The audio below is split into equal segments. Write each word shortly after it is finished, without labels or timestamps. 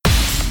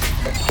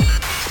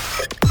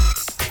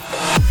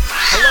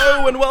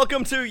and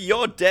welcome to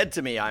You're Dead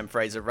to Me. I'm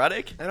Fraser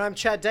Ruddick. And I'm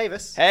Chad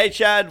Davis. Hey,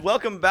 Chad,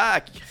 welcome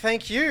back.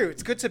 Thank you.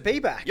 It's good to be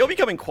back. You're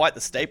becoming quite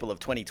the staple of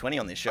 2020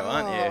 on this show,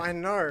 aren't you? Oh, I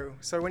know.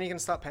 So when are you going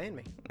to start paying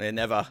me?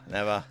 Never.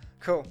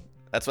 Cool.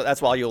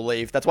 That's why you'll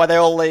leave. That's why they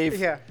all leave.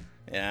 Yeah.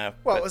 Yeah.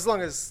 Well, as long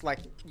as,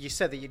 like, you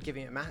said that you'd give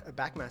me a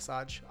back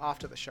massage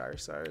after the show,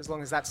 so as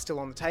long as that's still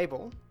on the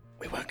table.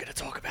 We weren't going to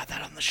talk about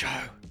that on the show.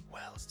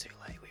 Well, it's too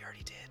late. We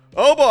already did.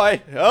 Oh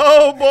boy.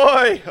 Oh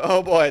boy.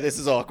 Oh boy. This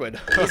is awkward.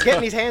 He's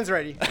getting his hands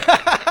ready.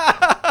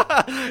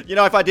 You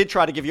know, if I did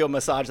try to give you a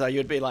massage, though,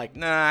 you'd be like,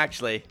 nah,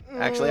 actually,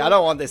 I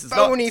don't want this. It's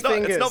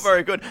not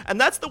very good.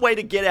 And that's the way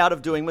to get out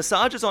of doing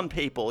massages on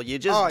people. You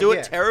just do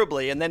it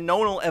terribly, and then no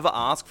one will ever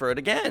ask for it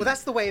again. Well,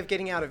 that's the way of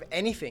getting out of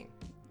anything.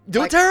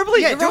 Do it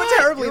terribly. Yeah, do it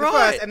terribly You're first,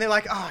 right. and they're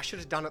like, oh, I should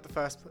have done it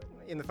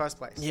in the first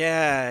place.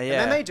 Yeah. And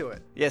then they do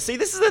it. Yeah, see,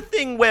 this is the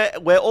thing where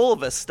all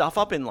of us stuff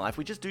up in life.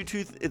 We just do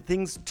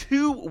things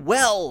too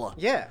well.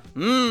 Yeah,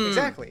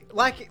 exactly.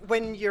 Like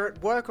when you're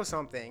at work or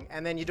something,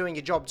 and then you're doing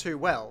your job too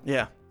well.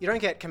 Yeah. You don't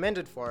get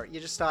commended for it. You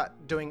just start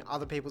doing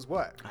other people's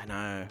work. I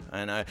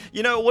know.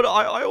 You know what?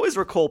 I always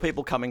recall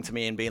people coming to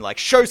me and being like,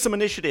 show some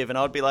initiative. And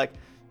I'd be like,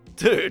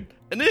 dude,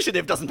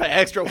 initiative doesn't pay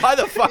extra. Why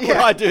the fuck would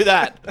I do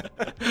that?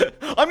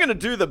 I'm going to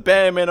do the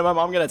bare minimum.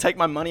 I'm going to take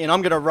my money and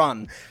I'm going to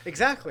run.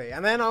 Exactly.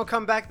 And then I'll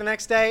come back the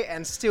next day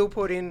and still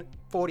put in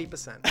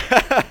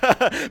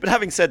 40%. But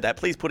having said that,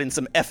 please put in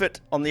some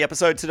effort on the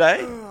episode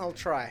today. I'll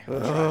try.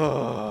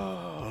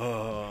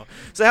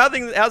 So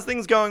how's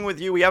things going with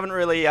you? We haven't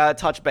really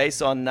touched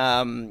base on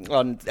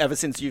ever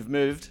since you've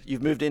moved.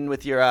 You've moved in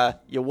with your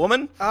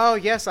woman. Oh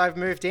yes, I've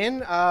moved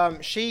in.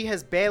 She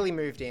has barely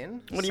moved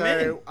in. What do you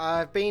mean?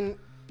 I've been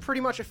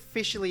pretty much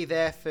officially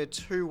there for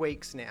 2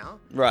 weeks now.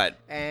 Right.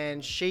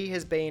 And she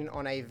has been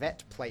on a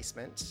vet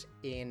placement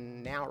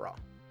in Nowra.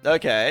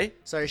 Okay.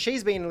 So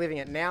she's been living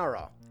at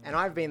Nowra, and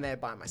I've been there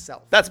by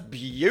myself. That's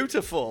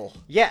beautiful.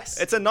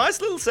 Yes. It's a nice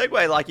little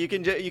segue. Like you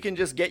can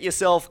just get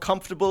yourself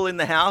comfortable in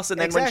the house,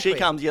 and then when she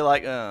comes, you're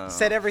like, oh.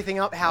 Set everything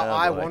up how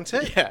I want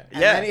it. Yeah.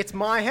 And then it's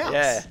my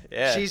house.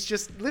 Yeah. She's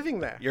just living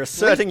there. You're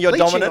asserting your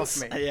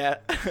dominance. Off me. Yeah.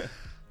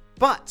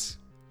 But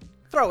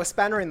throw a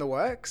spanner in the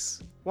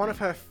works. One of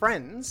her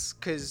friends,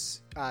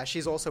 because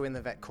she's also in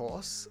the vet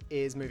course,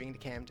 is moving to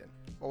Camden.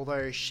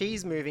 Although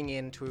she's moving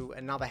into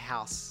another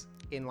house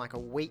in like a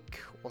week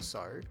or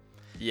so.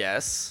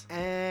 Yes.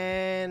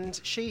 And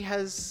she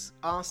has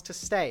asked to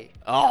stay.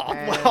 Oh,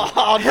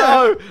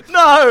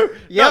 no.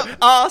 Yep. No.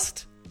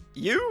 Asked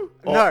you?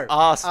 Or No.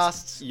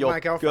 Asked your my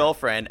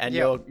girlfriend. And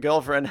Yep. your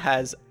girlfriend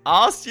has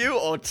asked you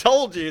or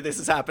told you this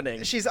is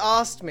happening? She's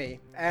asked me,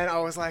 and I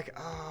was like,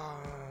 oh,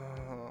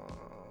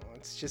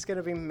 it's just going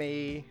to be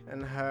me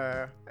and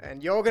her,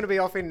 and you're going to be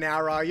off in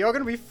Nowra. You're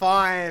going to be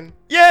fine.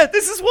 Yeah,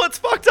 this is what's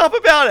fucked up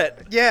about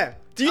it. Yeah.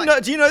 Do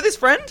you know this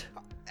friend?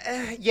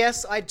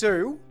 Yes, I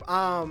do.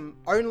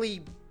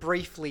 Only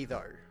briefly,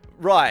 though.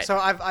 Right. So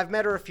I've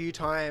met her a few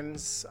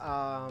times.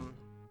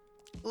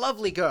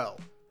 Lovely girl.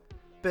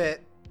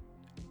 But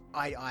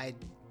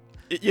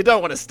You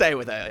don't want to stay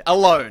with her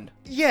alone.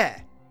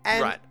 Yeah.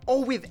 And Right.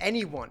 or with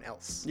anyone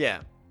else.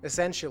 Yeah.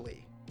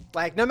 Essentially.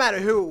 Like, no matter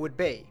who it would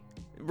be.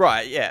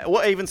 Right, yeah.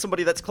 Well, even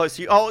somebody that's close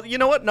to you. Oh, you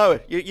know what? No,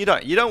 you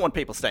don't. You don't want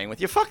people staying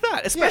with you. Fuck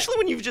that. Especially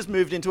when you've just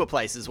moved into a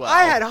place as well.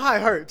 I had high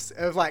hopes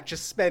of, like,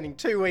 just spending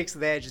 2 weeks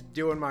there just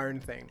doing my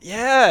own thing.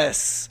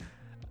 Yes.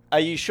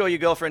 Are you sure your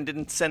girlfriend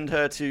didn't send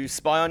her to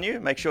spy on you?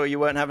 Make sure you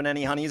weren't having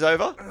any honeys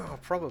over? Oh,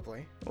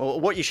 probably. Well,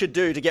 what you should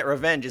do to get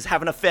revenge is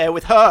have an affair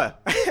with her,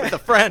 with a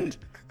friend.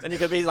 Then you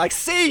could be like,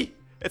 see,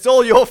 it's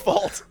all your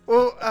fault.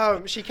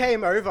 Well, she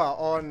came over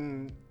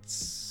on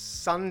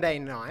Sunday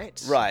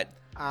night. Right.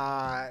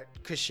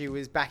 Because she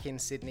was back in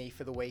Sydney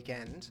for the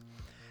weekend.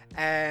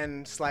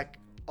 And, like,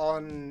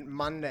 on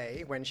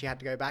Monday, when she had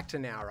to go back to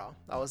Nowra,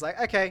 I was like,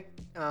 okay,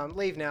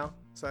 leave now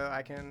so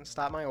I can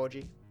start my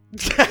orgy.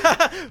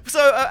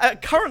 So,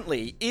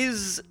 currently,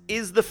 is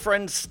the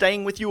friend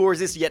staying with you, or is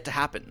this yet to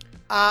happen?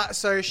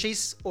 So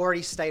she's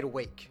already stayed a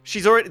week.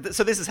 She's already...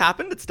 So this has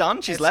happened? It's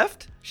done? She's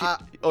left? She's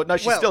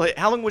still here.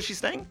 How long was she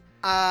staying?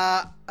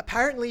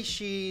 Apparently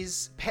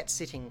she's pet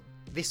sitting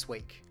this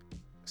week.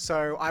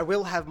 So I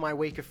will have my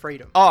week of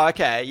freedom. Oh,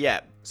 okay,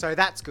 yeah. So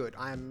that's good.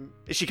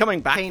 Is she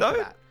coming back, keen though? for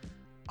that.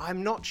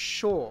 I'm not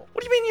sure.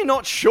 What do you mean you're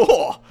not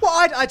sure?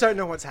 Well, I don't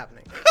know what's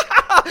happening.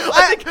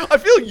 I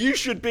feel you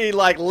should be,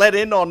 like, let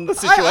in on the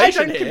situation I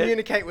don't here.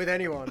 communicate with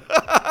anyone.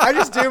 I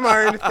just do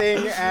my own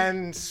thing,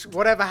 and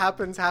whatever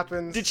happens,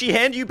 happens. Did she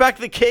hand you back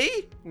the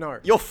key? No.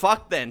 You're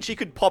fucked then. She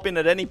could pop in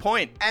at any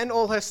point. And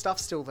all her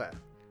stuff's still there.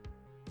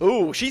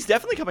 Ooh, she's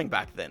definitely coming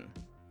back then.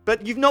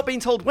 But you've not been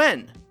told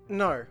when?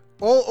 No.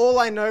 All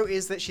I know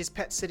is that she's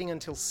pet sitting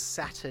until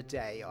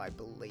Saturday, I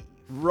believe.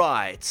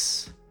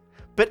 Right.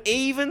 But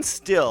even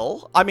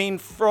still, I mean,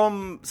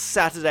 from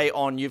Saturday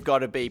on, you've got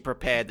to be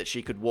prepared that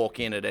she could walk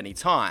in at any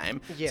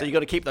time. Yeah. So you've got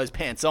to keep those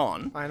pants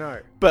on. I know.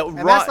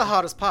 And that's the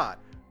hardest part.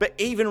 But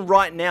even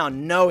right now,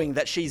 knowing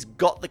that she's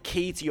got the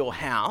key to your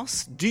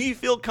house, do you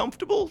feel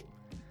comfortable?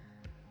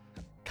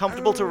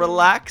 Comfortable to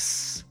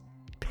relax?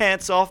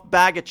 pants off,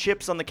 bag of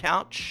chips on the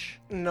couch?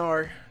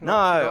 No. No,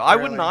 not I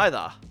wouldn't really.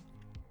 either.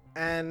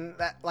 And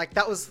that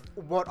was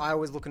what I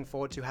was looking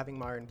forward to, having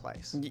my own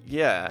place.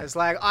 Yeah. It's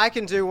like, I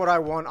can do what I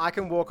want. I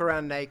can walk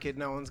around naked.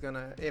 No one's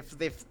gonna... If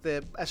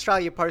the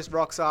Australia Post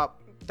rocks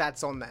up,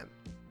 that's on them.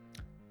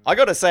 I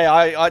gotta say,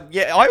 I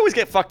always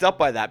get fucked up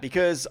by that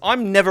because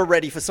I'm never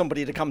ready for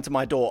somebody to come to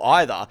my door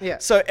either. Yeah.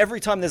 So every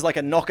time there's like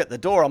a knock at the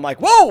door, I'm like,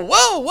 whoa,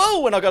 whoa,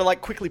 whoa, and I gotta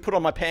like quickly put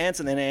on my pants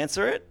and then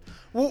answer it.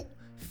 Well,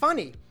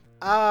 funny.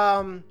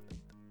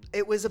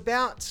 It was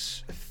about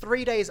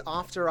 3 days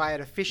after I had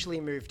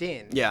officially moved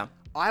in. Yeah.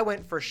 I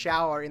went for a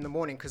shower in the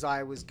morning because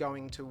I was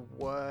going to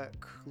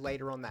work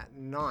later on that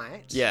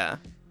night. Yeah.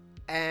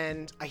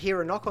 And I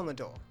hear a knock on the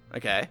door.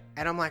 Okay.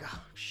 And I'm like,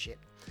 oh, shit.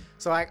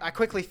 So I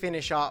quickly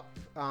finish up,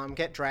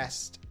 get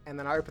dressed, and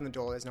then I open the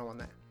door. There's no one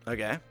there.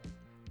 Okay.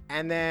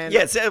 And then...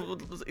 Yeah,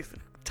 it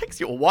takes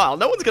you a while.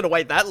 No one's gonna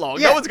wait that long.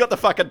 Yeah. No one's got the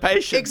fucking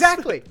patience.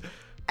 Exactly.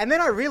 And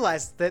then I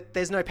realized that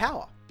there's no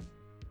power.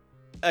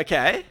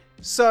 Okay.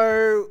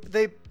 So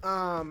the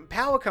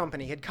power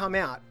company had come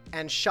out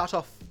and shut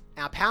off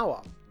our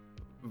power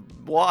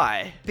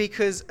Why?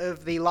 because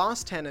of the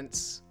last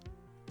tenants,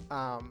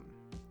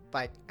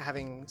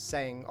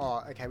 saying,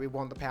 oh, okay, we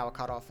want the power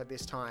cut off at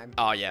this time.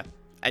 Oh, yeah.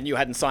 And you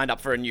hadn't signed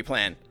up for a new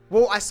plan.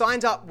 Well, I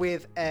signed up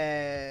with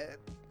a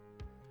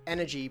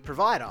energy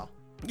provider,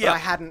 but Yeah. I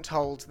hadn't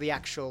told the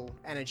actual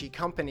energy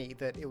company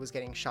that it was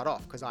getting shut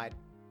off because I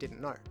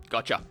didn't know.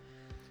 Gotcha.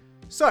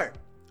 So,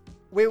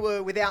 we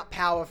were without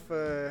power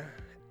for,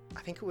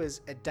 I think it was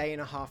a day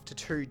and a half to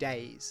 2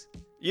 days.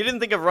 You didn't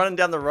think of running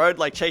down the road,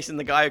 like chasing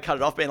the guy who cut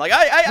it off, being like,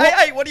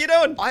 hey, what are you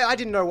doing? I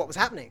didn't know what was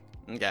happening.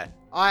 Okay.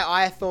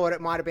 I thought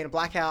it might have been a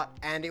blackout,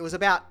 and it was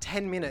about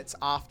 10 minutes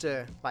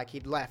after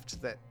he'd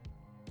left that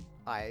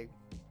I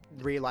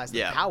realized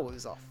Yeah. the power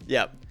was off.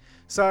 Yep.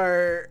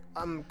 So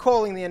I'm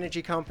calling the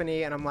energy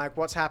company, and I'm like,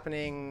 what's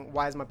happening?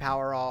 Why is my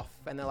power off?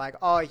 And they're like,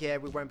 oh, yeah,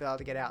 we won't be able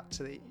to get out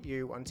to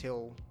you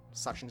until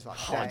such and such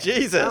Oh, day.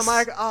 Jesus. And I'm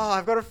like, oh,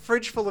 I've got a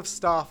fridge full of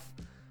stuff,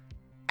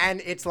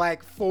 and it's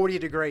like 40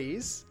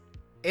 degrees.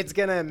 It's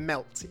going to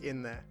melt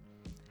in there.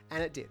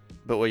 And it did.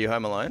 But were you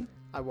home alone?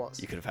 I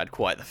was. You could have had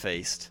quite the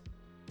feast.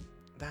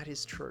 That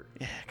is true.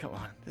 Yeah, come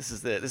on. This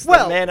is the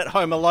Well, man at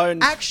home alone.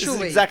 This actually,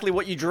 is exactly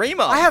what you dream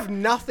of. I have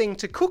nothing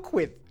to cook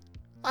with.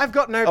 I've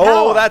got no power.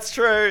 Oh, that's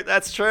true.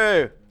 That's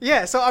true.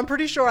 Yeah, so I'm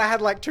pretty sure I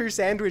had like 2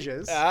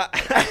 sandwiches. That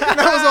That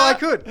was all I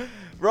could.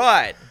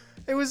 Right.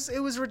 It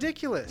was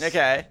ridiculous.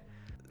 Okay.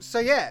 So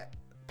yeah,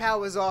 power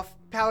was off.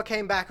 Power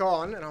came back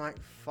on, and I'm like,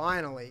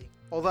 finally.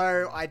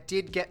 Although I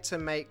did get to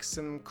make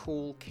some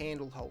cool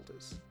candle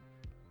holders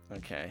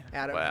Okay.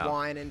 out of Wow.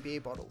 wine and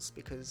beer bottles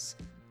because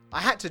I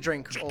had to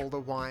drink all the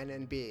wine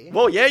and beer.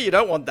 Well, yeah, you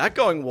don't want that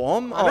going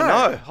warm. Oh, know.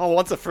 no. Oh,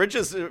 once the fridge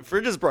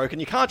is broken,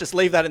 you can't just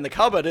leave that in the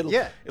cupboard.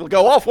 It'll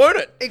go off, won't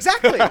it?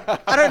 Exactly.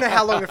 I don't know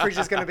how long the fridge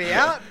is going to be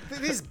out.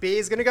 This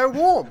beer's going to go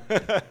warm.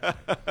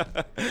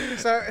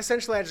 So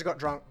essentially, I just got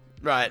drunk.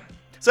 Right.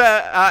 So,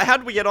 how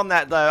did we get on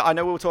that, though? I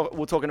know we were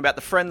talking about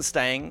the friends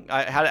staying.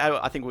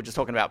 I think we were just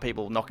talking about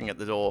people knocking at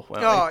the door,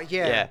 weren't Oh, we?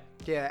 yeah.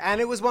 Yeah. And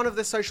it was one of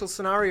the social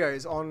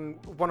scenarios on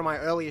one of my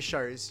earlier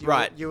shows.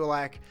 Right. You were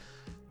like,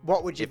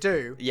 what would you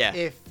do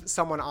if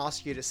someone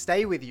asked you to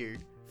stay with you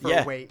for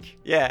a week?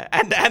 Yeah,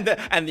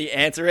 and the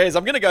answer is,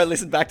 I'm gonna go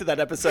listen back to that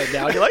episode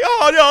now. And you're like,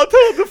 oh no, I'll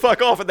tell them to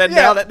fuck off. And then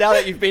now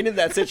that you've been in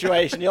that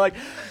situation, you're like,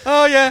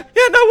 oh yeah,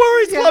 no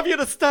worries, love you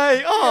to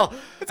stay. Oh,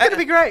 It's going to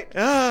be great.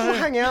 We'll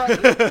hang out.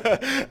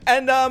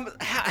 And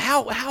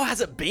how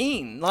has it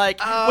been? Like,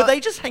 were they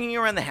just hanging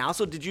around the house,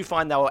 or did you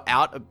find they were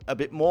out a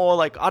bit more?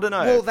 Like, I don't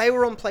know. Well, they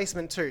were on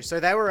placement too, so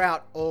they were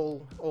out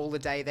all the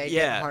day. They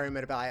Yeah. get home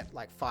at about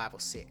like 5 or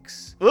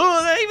 6.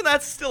 Oh, even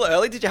that's still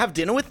early. Did you have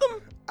dinner with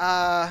them?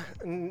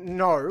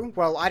 No.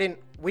 Well,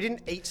 we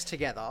didn't eat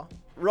together.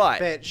 Right.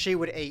 But she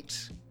would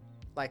eat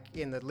like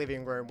in the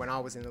living room when I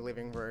was in the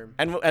living room.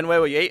 And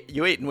where were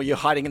you eating? Were you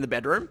hiding in the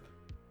bedroom?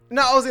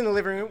 No, I was in the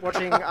living room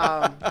watching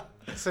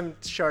some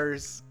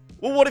shows.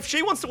 Well, what if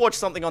she wants to watch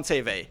something on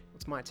TV?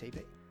 It's my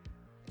TV.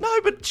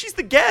 No, but she's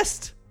the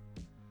guest.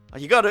 Oh,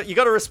 you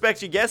gotta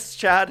respect your guests,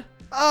 Chad.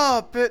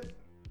 Oh, but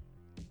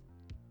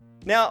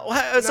Now,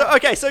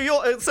 so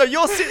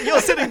you're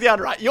sitting down,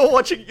 right? You're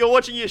watching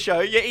your show.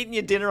 You're eating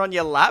your dinner on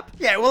your lap.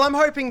 yeah. Well, I'm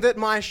hoping that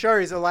my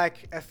shows are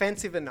like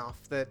offensive enough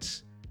that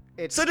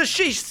it's. So does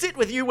she sit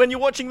with you when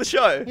you're watching the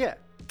show? yeah.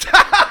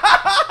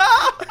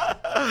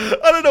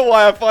 I don't know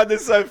why I find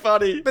this so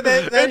funny. But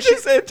then I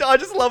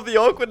just love the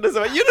awkwardness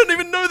of it. You don't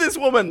even know this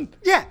woman.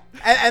 Yeah,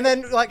 and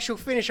then like she'll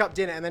finish up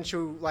dinner and then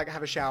she'll like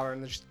have a shower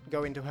and then just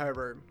go into her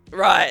room.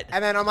 Right.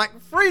 And then I'm like,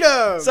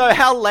 freedom! So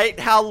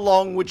how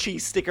long would she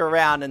stick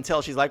around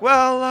until she's like,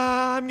 well,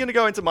 I'm going to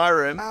go into my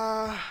room?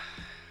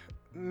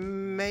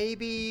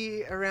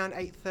 Maybe around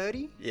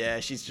 8:30? Yeah,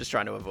 she's just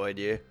trying to avoid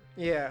you.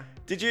 Yeah.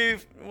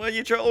 Were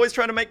you always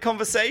trying to make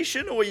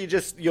conversation, or were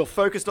you're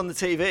focused on the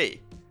TV?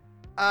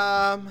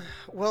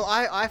 Well,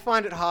 I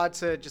find it hard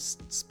to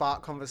just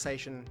spark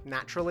conversation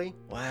naturally.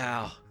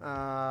 Wow.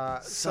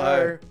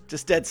 So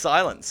Just dead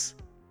silence.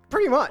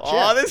 Pretty much, Oh,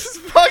 yeah. this is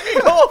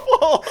fucking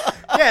awful.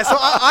 Yeah, so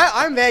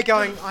I'm there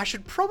going, I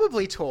should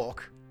probably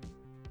talk.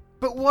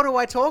 But what do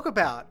I talk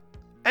about?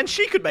 And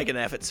she could make an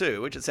effort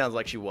too, which it sounds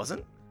like she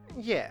wasn't.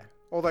 Yeah.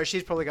 Although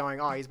she's probably going,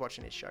 oh, he's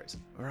watching his shows.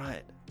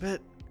 Right.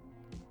 But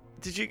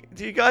do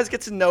you guys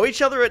get to know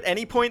each other at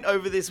any point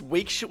over this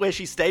week where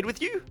she stayed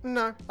with you?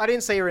 No, I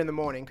didn't see her in the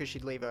morning because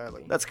she'd leave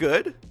early. That's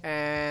good.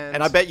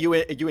 And I bet you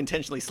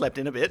intentionally slept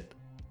in a bit.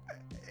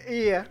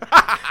 Yeah.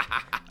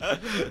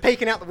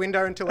 Peeking out the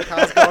window until the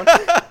car's gone.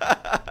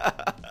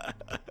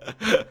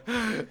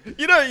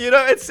 You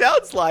know, it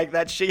sounds like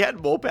that she had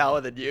more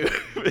power than you.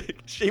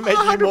 She made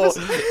you more.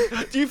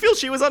 100%. Do you feel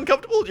she was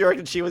uncomfortable? Do you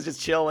reckon she was just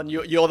chill and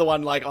you're the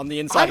one like on the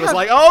inside I was have-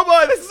 like, oh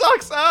boy, this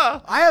sucks.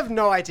 Ah. I have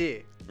no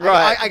idea.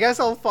 Right. I guess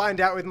I'll find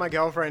out with my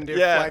girlfriend if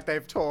Yeah. like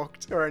they've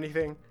talked or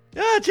anything.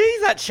 Oh,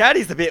 geez, that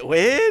chatty's a bit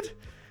weird.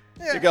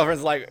 Yeah. Your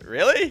girlfriend's like,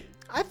 really?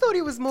 I thought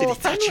he was more Did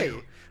he touch friendly.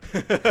 you?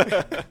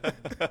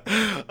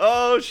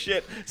 Oh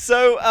shit!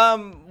 So,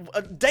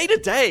 day to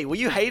day, were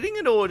you hating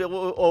it,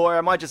 or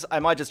am I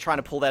just trying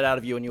to pull that out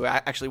of you, and you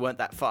actually weren't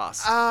that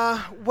fast?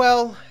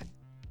 Well,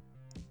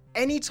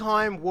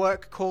 anytime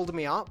work called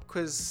me up,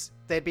 because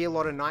there'd be a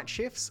lot of night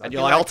shifts. And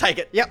you're like, I'll take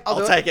it. Yep,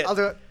 I'll take it. I'll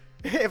do it.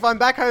 If I'm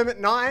back home at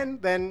 9,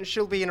 then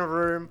she'll be in a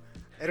room.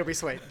 It'll be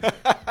sweet.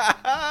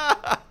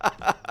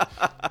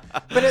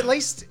 But at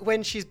least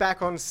when she's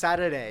back on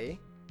Saturday,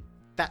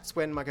 that's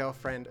when my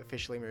girlfriend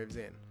officially moves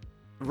in.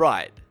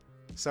 Right.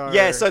 So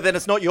Yeah, so then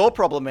it's not your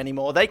problem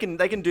anymore. They can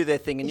do their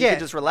thing, and you Yeah, can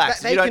just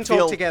relax. they you don't can talk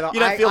feel together. You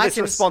don't feel I this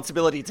can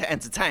responsibility to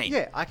entertain.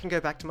 yeah, I can go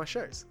back to my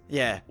shows.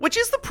 Yeah, which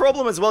is the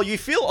problem as well. You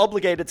feel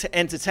obligated to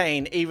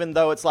entertain, even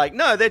though it's like,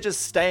 no, they're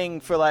just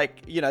staying for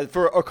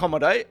for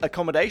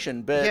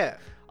accommodation. But Yeah.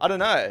 I don't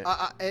know.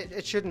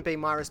 It shouldn't be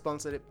my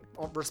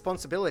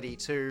responsibility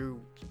to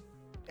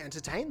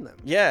entertain them.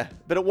 Yeah,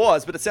 but it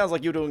was. But it sounds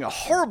like you're doing a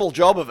horrible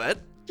job of it.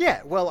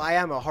 Yeah, well, I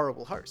am a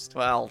horrible host.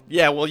 Well,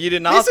 yeah, well, you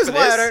didn't ask This is for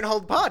why this. I don't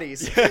hold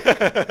parties.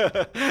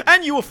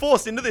 And you were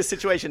forced into this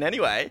situation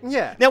anyway.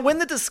 Yeah. Now, when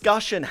the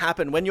discussion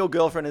happened, when your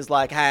girlfriend is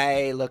like,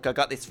 hey, look, I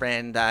got this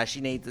friend.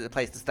 She needs a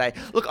place to stay.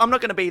 Look, I'm not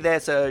going to be there,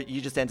 so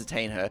you just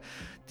entertain her.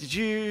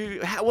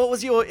 What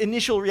was your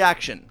initial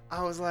reaction?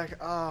 I was like,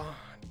 oh,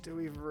 do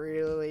we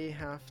really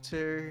have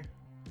to?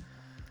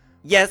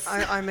 Yes.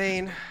 I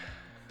mean,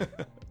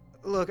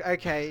 look,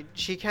 okay,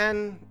 she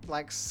can,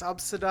 like,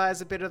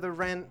 subsidize a bit of the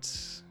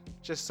rent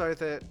just so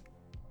that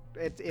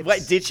it's...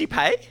 Wait, did she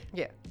pay?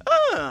 Yeah.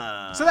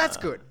 Ah. So that's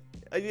good.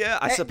 Yeah,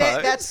 I That-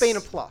 suppose. that's been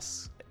a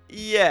plus.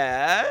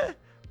 Yeah,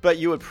 but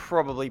you would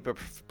probably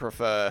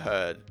prefer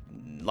her,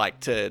 like,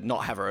 to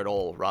not have her at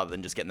all rather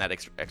than just getting that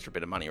extra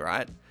bit of money,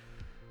 right?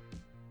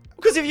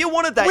 Because if you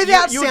wanted that...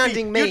 Without you would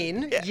sounding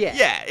mean, yeah.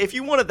 Yeah, if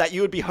you wanted that,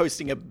 you would be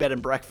hosting a bed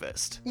and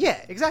breakfast.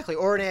 Yeah, exactly.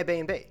 Or an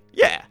Airbnb.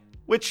 Yeah,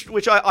 which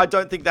I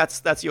don't think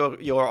that's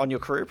your on your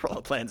career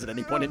plans at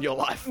any point in your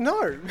life.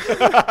 No.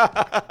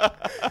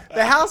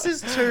 The house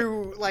is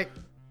too, like,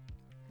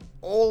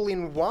 all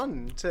in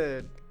one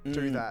to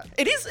do that.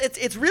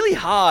 It's really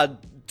hard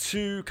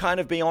to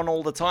kind of be on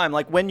all the time.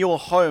 Like when you're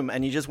home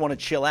and you just want to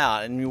chill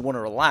out and you want to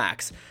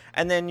relax,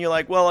 and then you're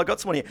like, well, I got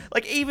someone here.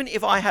 Like even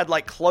if I had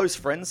like close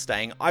friends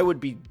staying, I would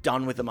be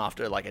done with them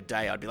after like a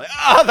day. I'd be like,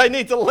 they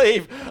need to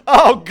leave.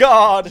 Oh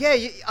God. Yeah,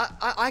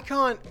 I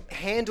can't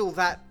handle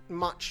that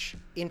much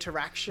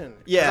interaction.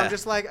 'Cause Yeah. I'm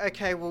just like,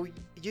 okay, well,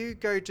 you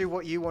go do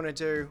what you want to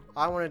do.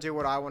 I want to do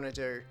what I want to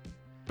do.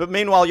 But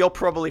meanwhile, you're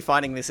probably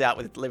finding this out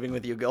with living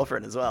with your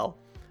girlfriend as well.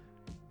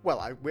 Well,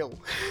 I will.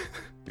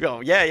 Oh,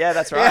 yeah,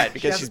 that's right. Yeah,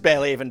 because she she's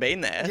barely even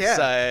been there. Yeah.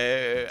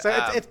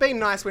 So, It's been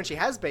nice when she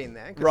has been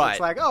there. 'Cause Right. It's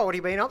like, oh, what have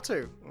you been up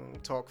to?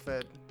 Talk for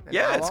an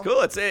hour. it's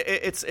cool.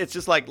 It's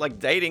just like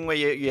dating where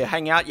you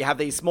hang out, you have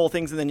these small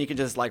things, and then you can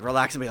just like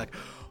relax and be like,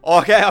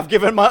 okay, I've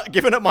given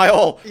it my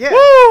all. Yeah.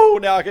 Woo!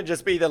 Now I can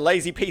just be the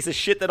lazy piece of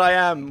shit that I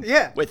am.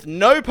 Yeah. With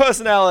no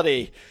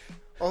personality.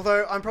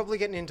 Although I'm probably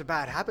getting into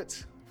bad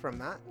habits from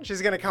that.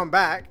 She's going to come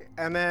back,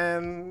 and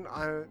then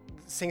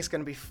sink's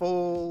going to be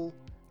full.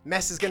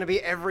 Mess is going to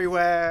be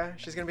everywhere.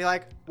 She's going to be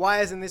like,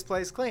 why isn't this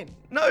place clean?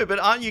 No, but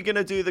aren't you going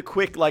to do the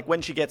quick, like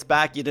when she gets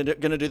back, you're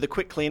going to do the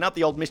quick cleanup,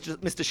 the old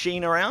Mr.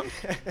 Sheen around?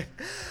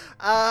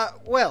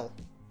 Well,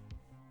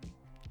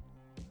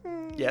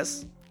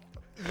 Yes.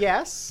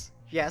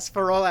 yes,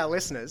 for all our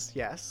listeners,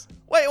 yes.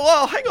 Wait,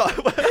 well, hang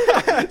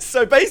on.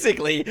 So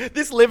basically,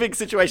 this living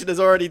situation is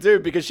already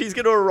doomed because she's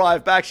going to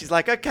arrive back. She's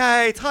like,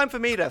 okay, time for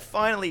me to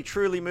finally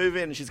truly move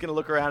in. And she's going to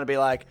look around and be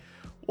like,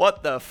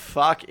 what the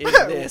fuck is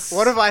this?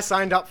 What have I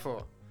signed up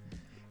for?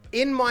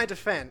 In my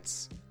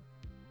defense,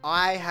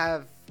 I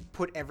have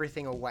put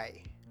everything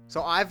away.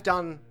 So I've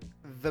done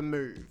the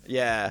move.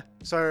 Yeah,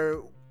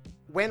 So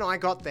when I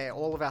got there,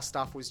 all of our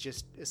stuff was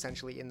just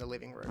essentially in the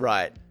living room.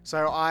 right.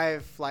 So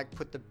I've like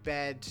put the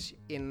bed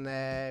in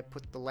there,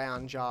 put the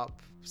lounge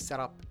up, set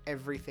up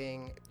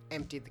everything,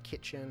 emptied the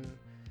kitchen,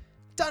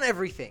 done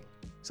everything.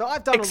 So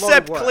I've done a lot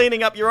Except of work.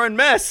 cleaning up your own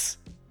mess.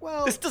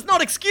 Well, This does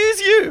not excuse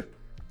you.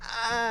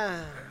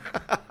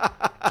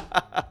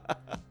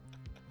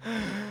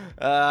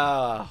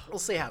 we'll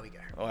see how we go.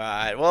 All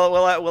right.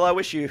 Well, I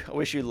wish you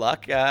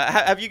luck.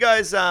 Have you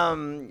guys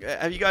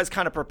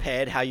kind of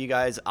prepared how you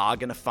guys are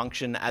going to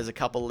function as a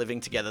couple living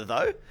together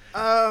though?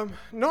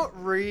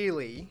 Not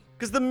really.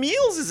 Because the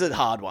meals is a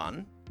hard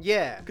one.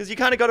 Yeah. Because you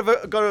kind of got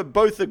to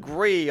both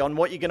agree on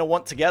what you're going to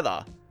want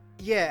together.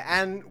 Yeah,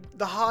 and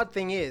the hard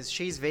thing is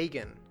she's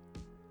vegan.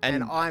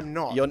 And I'm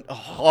not.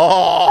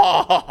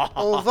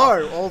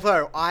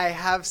 Although I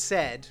have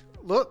said,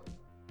 look,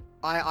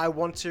 I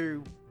want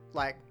to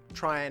like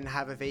try and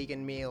have a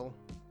vegan meal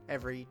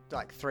every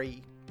like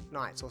 3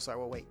 nights or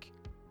so a week.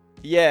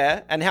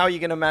 Yeah, and how are you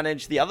going to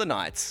manage the other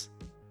nights?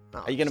 Oh,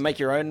 are you going to make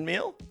your own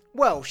meal?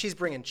 Well, she's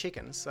bringing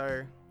chicken,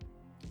 so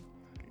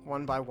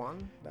one by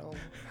one, they'll...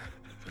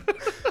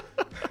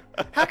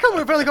 How come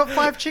we've only got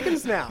 5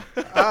 chickens now?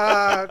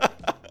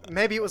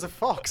 Maybe it was a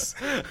fox.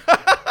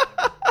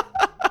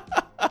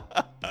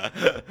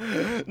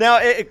 Now,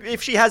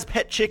 if she has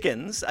pet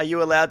chickens, are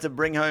you allowed to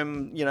bring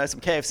home, some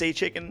KFC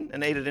chicken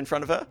and eat it in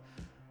front of her?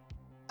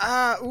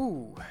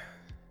 Ooh.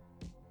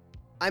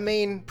 I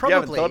mean, probably.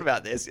 You haven't thought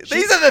about this.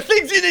 These are the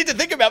things you need to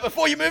think about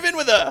before you move in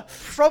with her.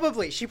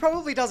 Probably. She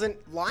probably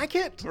doesn't like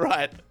it.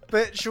 Right.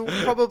 But she'll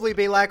probably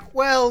be like,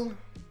 well,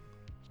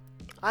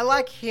 I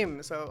like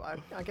him, so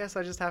I guess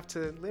I just have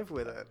to live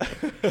with it.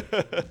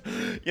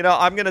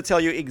 I'm going to tell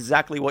you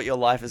exactly what your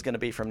life is going to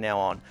be from now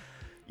on.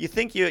 You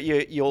think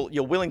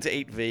you're willing to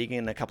eat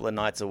vegan a couple of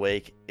nights a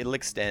week. It'll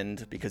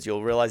extend because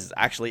you'll realize it's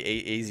actually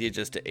easier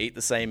just to eat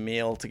the same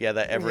meal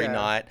together every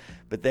night.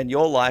 But then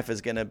your life is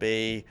going to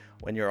be,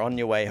 when you're on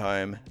your way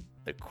home,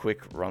 a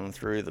quick run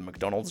through the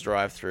McDonald's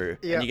drive-through.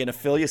 Yep. And you're going to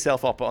fill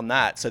yourself up on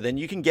that. So then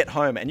you can get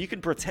home and you can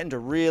pretend to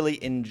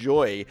really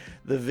enjoy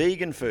the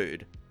vegan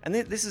food. And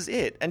this is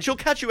it. And she'll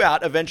catch you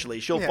out eventually.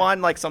 She'll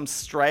find like some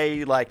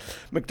stray like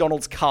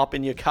McDonald's cup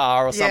in your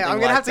car or something like that. Yeah, I'm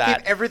going to have to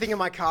keep everything in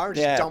my car and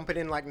just dump it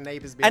in like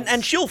neighbor's bins.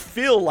 And she'll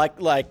feel like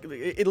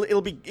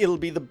it'll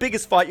be the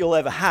biggest fight you'll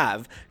ever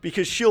have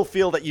because she'll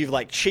feel that you've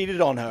like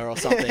cheated on her or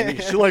something.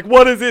 She's like,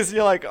 what is this? And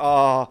you're like,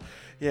 oh,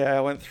 yeah,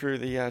 I went through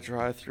the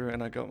drive-through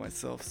and I got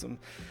myself some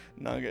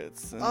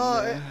nuggets. And,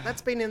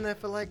 that's been in there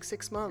for like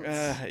 6 months.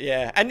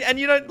 Yeah, and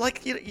you don't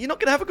you're not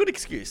gonna have a good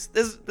excuse.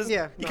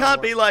 You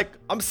can't be like,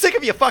 I'm sick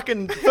of your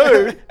fucking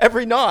food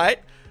every night,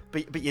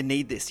 but you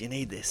need this. You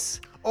need this.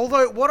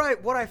 Although what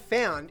I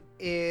found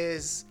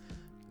is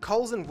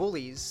Coles and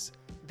Woolies,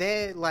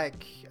 they're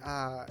like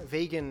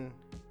vegan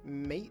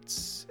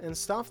meats and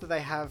stuff that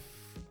they have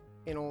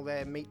in all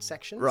their meat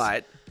sections.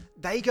 Right.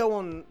 They go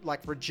on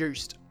like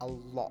reduced a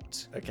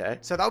lot. Okay.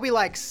 So they'll be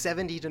like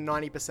 70 to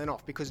 90%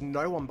 off because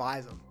no one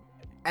buys them.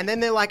 And then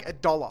they're like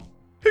 $1.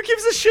 Who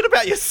gives a shit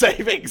about your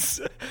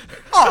savings?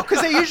 Oh,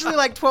 because they're usually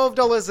like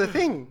 $12 a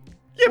thing.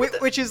 Yeah,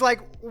 which is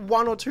like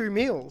 1 or 2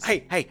 meals.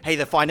 Hey,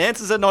 the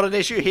finances are not an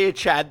issue here,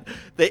 Chad.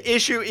 The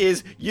issue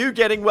is you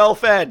getting well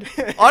fed.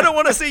 I don't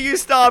want to see you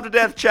starve to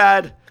death,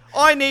 Chad.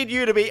 I need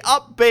you to be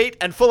upbeat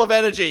and full of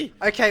energy.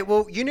 Okay,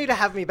 well, you need to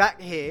have me back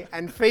here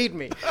and feed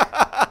me.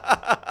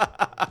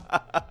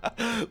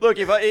 Look,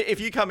 if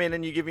you come in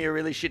and you give me a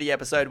really shitty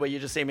episode where you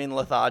just seem in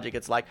lethargic,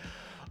 it's like,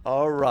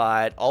 all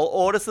right, I'll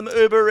order some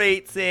Uber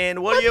Eats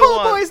in. What do you want?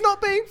 My poor boy's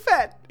not being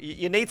fed.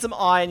 You need some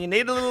iron. You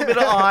need a little bit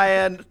of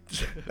iron.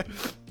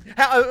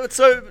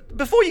 So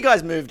before you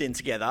guys moved in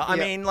together, I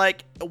mean,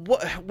 like,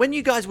 when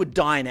you guys would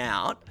dine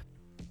out,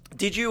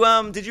 did you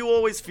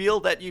always feel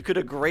that you could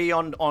agree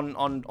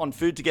on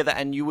food together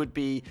and you would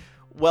be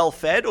well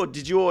fed, or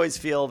did you always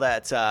feel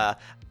that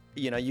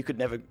you could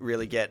never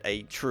really get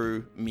a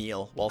true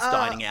meal whilst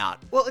dining out?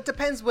 Well, it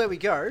depends where we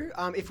go.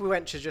 If we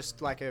went to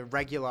just like a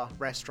regular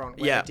restaurant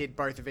where they did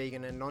both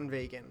vegan and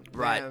non-vegan,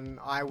 then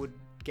I would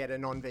get a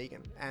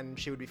non-vegan and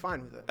she would be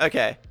fine with it.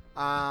 Okay.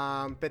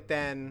 But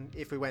then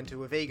if we went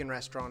to a vegan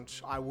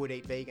restaurant, I would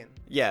eat vegan.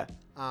 Yeah.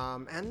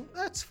 And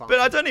that's fine. But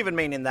I don't even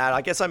mean in that.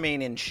 I guess I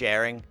mean in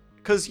sharing.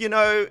 Because,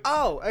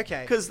 Oh,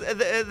 okay. Because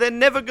they're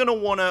never going to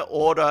want to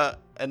order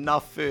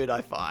enough food,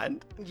 I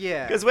find.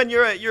 Yeah. Because when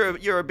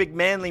you're a big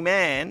manly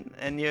man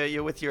and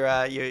you're with your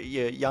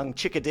young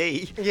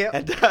chickadee,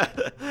 and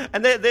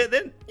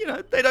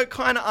they don't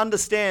kind of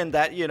understand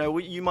that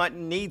you might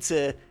need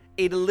to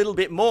eat a little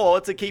bit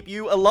more to keep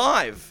you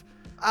alive.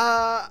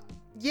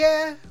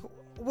 Yeah.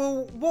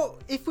 Well,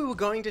 what if we were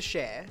going to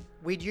share?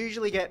 We'd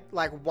usually get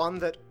like one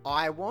that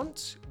I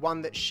want,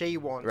 one that she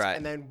wants,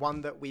 and then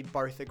one that we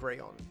both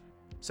agree on.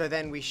 So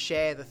then we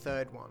share the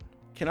third one.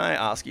 Can I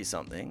ask you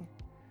something?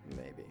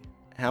 Maybe.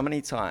 How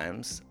many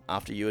times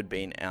after you had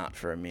been out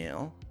for a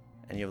meal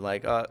and you're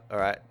like, oh, all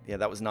right, yeah,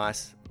 that was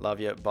nice,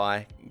 love you,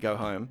 bye, go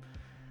home.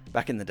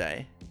 Back in the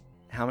day,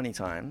 how many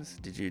times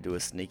did you do a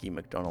sneaky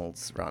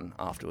McDonald's run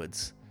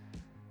afterwards?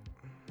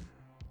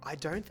 I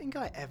don't think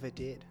I ever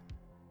did.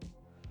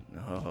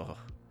 No.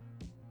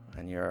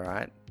 And you're all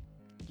right?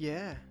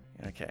 Yeah.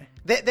 Okay.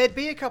 There'd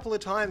be a couple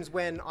of times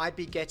when I'd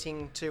be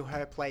getting to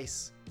her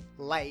place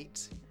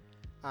late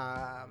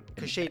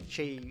because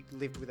she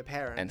lived with her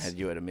parents. And had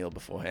you had a meal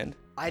beforehand?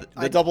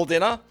 The double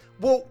dinner?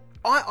 Well,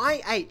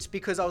 I ate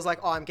because I was like,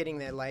 oh, I'm getting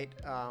there late.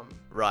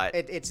 Right.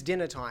 It's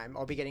dinner time.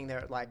 I'll be getting there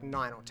at like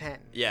 9 or 10.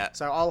 Yeah.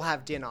 So I'll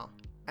have dinner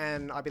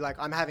and I'd be like,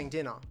 I'm having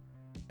dinner,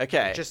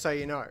 Okay. just so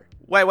you know.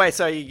 Wait.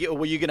 So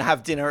were you going to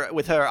have dinner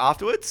with her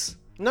afterwards?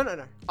 No.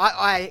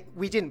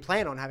 We didn't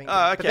plan on having dinner.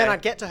 Oh, But then okay.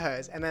 I'd get to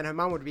hers, and then her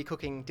mum would be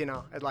cooking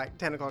dinner at like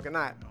 10 o'clock at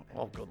night.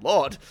 Oh, good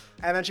lord.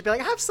 And then she'd be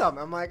like, have some.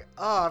 I'm like,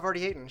 oh, I've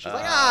already eaten. She's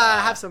like,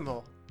 have some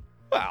more.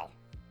 Wow.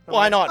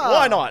 Why like, not? oh,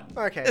 Why not?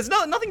 okay. There's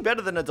nothing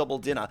better than a double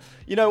dinner.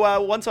 You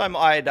know, one time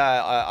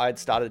I'd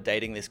started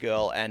dating this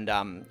girl, and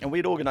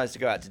we'd organised to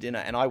go out to dinner,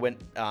 and I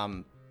went.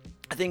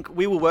 I think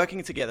we were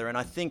working together, and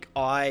I think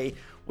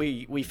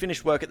we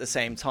finished work at the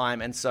same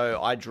time, and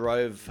so I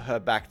drove her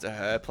back to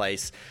her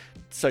place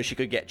so she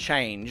could get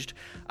changed.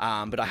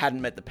 But I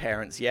hadn't met the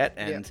parents yet,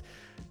 and. Yeah.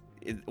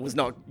 It was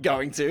not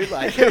going to,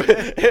 like,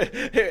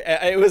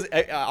 I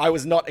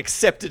was not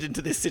accepted into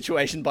this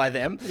situation by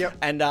them. Yep.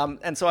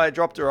 And so I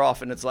dropped her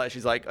off, and it's like,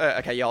 she's like,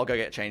 okay, yeah, I'll go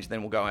get changed,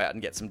 then we'll go out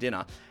and get some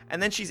dinner.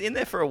 And then she's in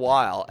there for a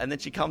while, and then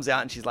she comes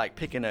out and she's like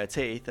picking her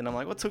teeth, and I'm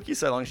like, what took you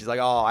so long? She's like,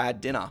 oh, I had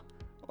dinner.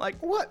 I'm like,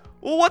 What?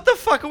 well, what the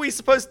fuck are we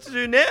supposed to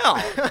do now?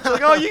 She's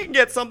like, oh, you can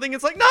get something.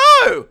 It's like, no,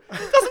 it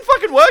doesn't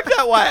fucking work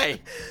that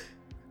way.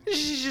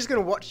 She's just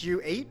going to watch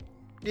you eat?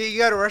 You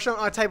go to a restaurant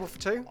on a table for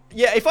two?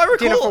 Yeah, if I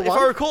Dinner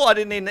for recall, one? I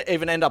didn't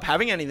even end up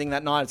having anything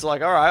that night. It's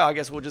like, all right, I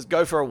guess we'll just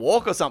go for a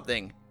walk or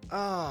something.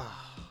 Oh,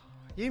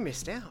 you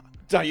missed out.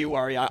 Don't you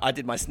worry, I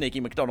did my sneaky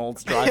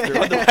McDonald's drive-thru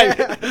on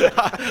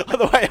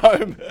the way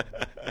home.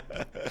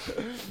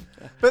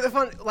 But the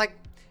fun, like,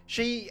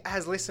 she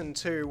has listened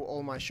to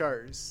all my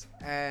shows,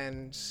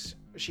 and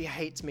she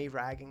hates me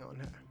ragging on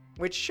her,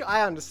 which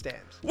I understand.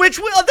 That's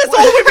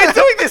all we've been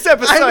doing this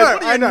episode.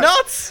 What are you,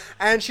 nuts?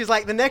 And she's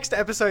like, the next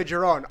episode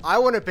you're on, I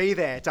want to be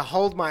there to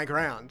hold my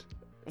ground.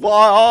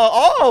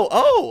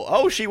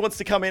 Well, she wants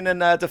to come in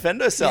and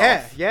defend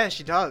herself. Yeah,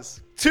 she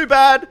does. Too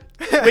bad.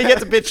 We get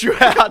to bitch you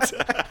out.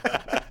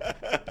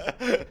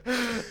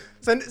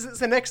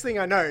 So next thing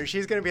I know,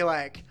 she's going to be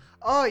like,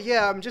 oh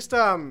yeah, I'm just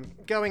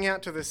going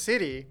out to the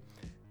city.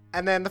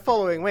 And then the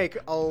following week,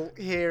 I'll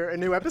hear a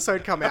new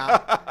episode come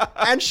out,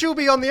 and she'll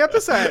be on the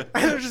episode,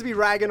 and it'll just be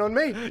ragging on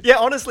me. Yeah,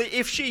 honestly,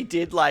 if she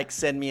did like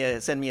send me a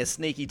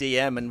sneaky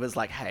DM and was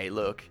like, "Hey,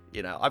 look,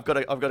 you know, I've got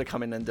to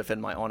come in and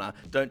defend my honor.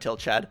 Don't tell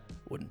Chad."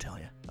 Wouldn't tell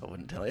you. I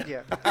wouldn't tell you.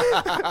 Yeah.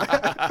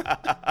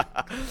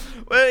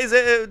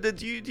 Well,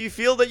 do you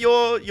feel that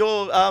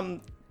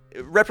you're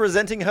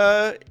representing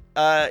her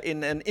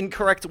in an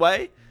incorrect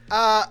way?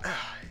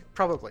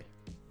 Probably.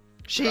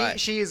 She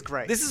is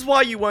great. This is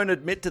why you won't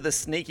admit to the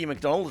sneaky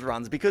McDonald's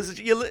runs, because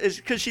she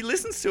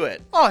listens to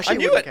it. Oh, she I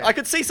knew wouldn't it. care. I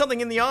could see something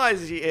in the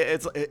eyes.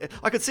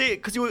 I could see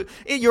it because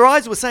your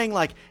eyes were saying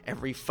like,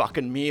 every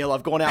fucking meal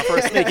I've gone out for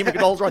a sneaky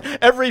McDonald's run,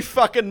 every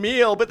fucking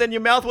meal. But then your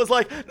mouth was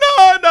like,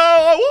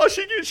 no,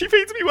 she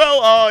feeds me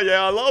well. Oh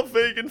yeah, I love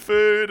vegan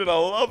food and I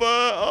love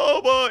her.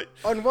 Oh boy.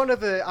 On one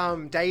of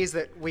the days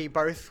that we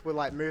both were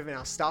like moving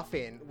our stuff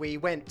in, we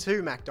went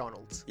to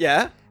McDonald's.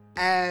 Yeah.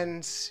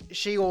 And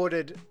she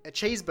ordered a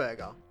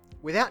cheeseburger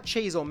without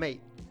cheese or meat.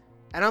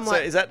 And I'm So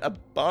like, is that a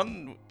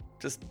bun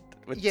just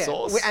with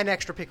sauce? and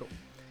extra pickle.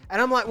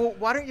 And I'm like, well,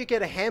 why don't you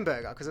get a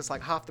hamburger? Because it's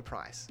like half the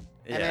price.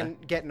 And Yeah. then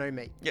get no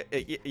meat. Yeah.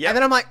 And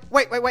then I'm like,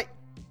 wait.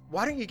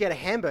 Why don't you get a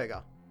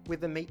hamburger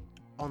with the meat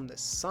on the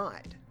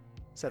side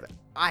so that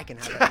I can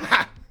have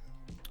it?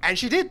 And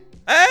she did.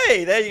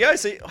 Hey, there you go.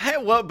 So,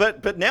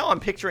 but now I'm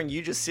picturing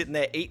you just sitting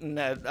there eating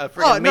a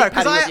freaking meat no,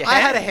 because patty with your I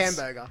had a hands.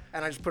 hamburger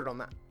and I just put it on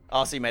that.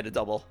 Oh, so you made a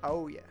double.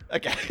 Oh yeah.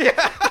 Okay.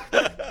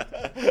 All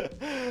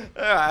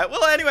right.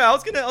 Well, anyway, I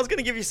was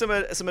gonna give you some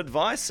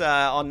advice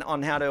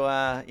on how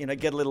to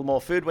get a little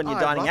more food when you're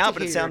I'd dining love to out.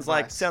 But it hear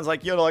your sounds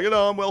like you're like,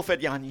 I'm well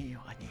fed. Yeah, I knew.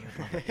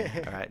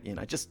 All right.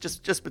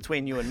 Just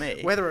between you and me.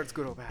 Whether it's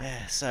good or bad.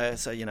 Yeah.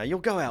 So you'll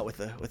go out with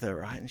her,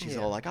 right? And she's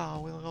all like,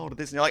 oh, we'll order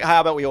this. And you're like,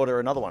 how about we order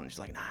another one? And she's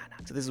like, nah.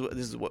 So this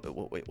is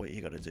what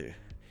you got to do.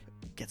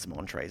 Get some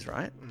entrees,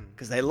 right?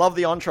 Because they love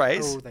the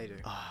entrees. Oh, they do.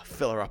 Oh,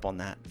 fill her up on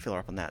that.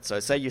 So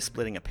say you're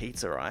splitting a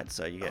pizza, right?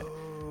 So you get,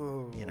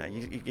 Oh. you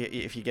get,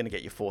 if you're going to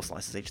get your 4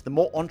 slices each, the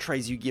more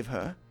entrees you give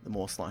her, the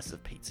more slices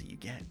of pizza you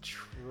get.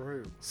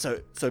 True.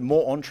 So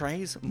more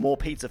entrees, more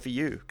pizza for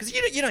you. Because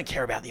you don't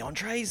care about the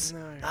entrees.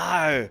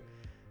 No,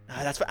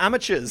 that's for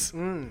amateurs.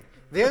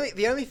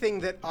 The only thing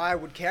that I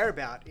would care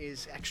about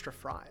is extra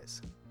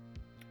fries.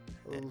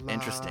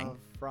 Interesting. Love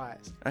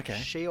fries. Okay.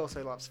 She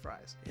also loves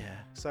fries. Yeah.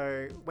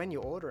 So when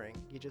you're ordering,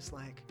 you're just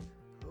like,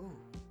 oh,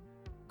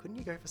 couldn't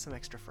you go for some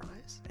extra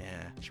fries?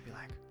 Yeah. She'd be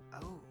like,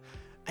 oh.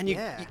 And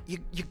Yeah.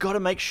 you got to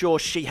make sure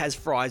she has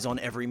fries on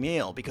every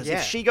meal, because Yeah.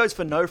 if she goes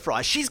for no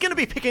fries, she's going to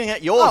be picking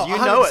at yours. Oh, you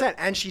know 100%, it.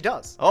 and she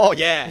does. Oh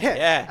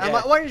yeah. I'm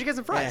like, why don't you get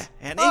some fries?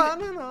 Yeah. And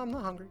No, I'm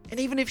not hungry. And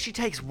even if she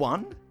takes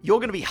one, you're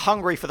going to be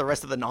hungry for the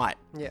rest of the night.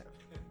 Yeah.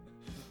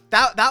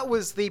 That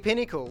was the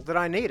pinnacle that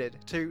I needed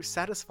to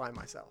satisfy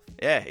myself.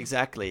 Yeah,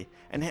 exactly.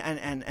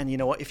 And you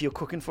know what? If you're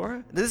cooking for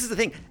her, this is the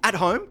thing. At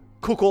home,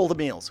 cook all the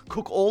meals.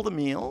 Cook all the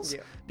meals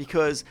Yeah.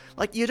 because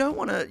like you don't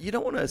want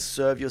to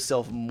serve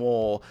yourself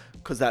more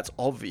because that's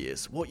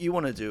obvious. What you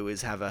want to do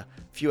is have a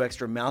few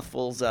extra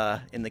mouthfuls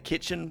in the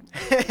kitchen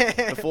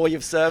before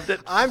you've served it.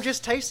 I'm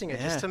just tasting it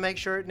Yeah. just to make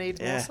sure it needs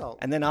more salt.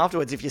 And then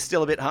afterwards, if you're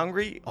still a bit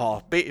hungry,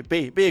 be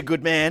a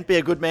good man. Be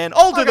a good man.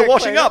 I'll do I'll the go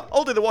washing clean up. it.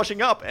 I'll do the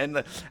washing up.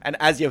 And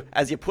as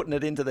you're putting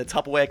it into the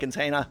Tupperware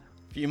container,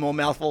 a few more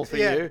mouthfuls for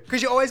Yeah, you.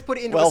 because you always put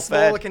it into Well a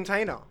smaller fed.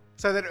 container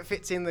so that it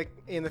fits in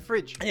the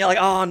fridge. And you're like,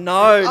 oh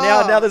no,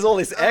 now there's all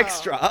this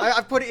extra.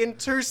 I put it in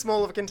too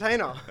small of a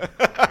container.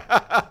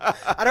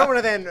 I don't want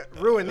to then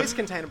ruin this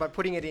container by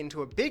putting it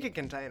into a bigger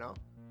container.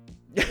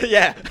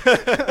 Yeah.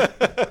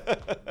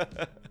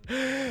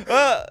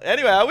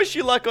 Anyway, I wish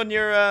you luck on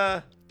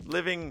your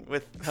living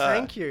with her.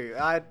 Thank you.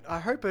 I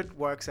hope it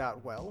works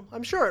out well.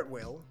 I'm sure it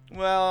will.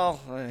 Well,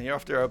 you're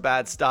off to a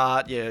bad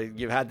start.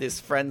 You've had this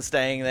friend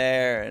staying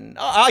there, and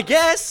I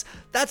guess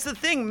that's the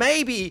thing.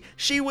 Maybe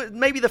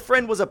maybe the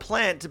friend was a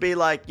plant to be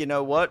like, you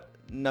know what?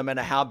 No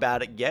matter how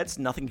bad it gets,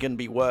 nothing can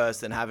be worse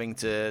than having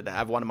to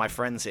have one of my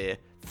friends here.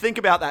 Think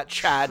about that,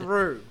 Chad.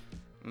 True.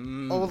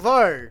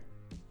 Although,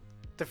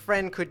 the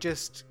friend could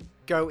just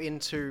go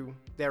into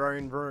their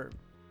own room.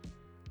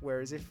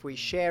 Whereas if we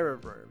share a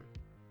room,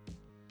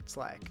 it's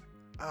like,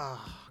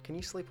 can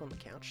you sleep on the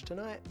couch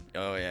tonight?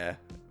 Oh yeah,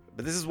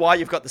 but this is why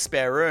you've got the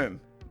spare room.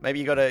 Maybe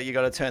you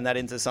gotta turn that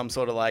into some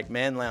sort of like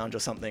man lounge or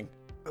something.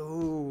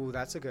 Ooh,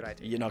 that's a good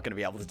idea. You're not going to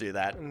be able to do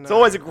that. No. It's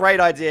always a great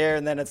idea,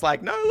 and then it's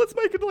like, no, let's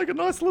make it like a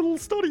nice little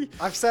study.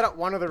 I've set up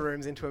one of the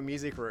rooms into a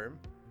music room.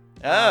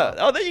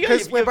 Oh, there you go.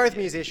 'Cause You've- we're you've- both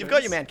musicians. You've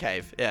got your man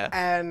cave, yeah.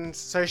 And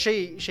so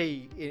she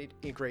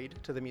agreed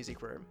to the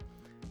music room.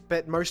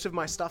 But most of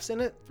my stuff's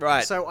in it.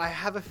 Right. So I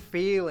have a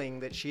feeling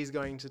that she's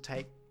going to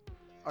take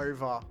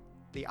over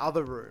the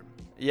other room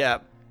Yeah.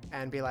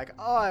 and be like,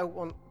 oh, I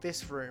want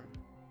this room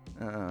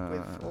with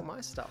Uh, all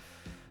my stuff.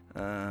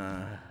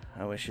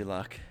 I wish you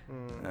luck.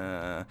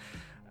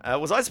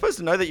 Was I supposed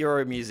to know that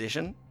you're a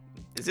musician?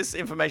 Is this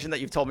information that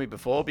you've told me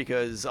before?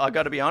 Because I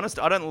got to be honest,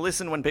 I don't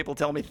listen when people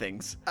tell me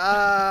things.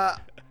 I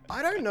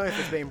don't know if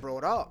it's been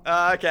brought up.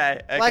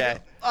 Okay.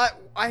 Like,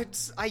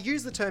 I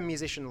use the term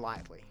musician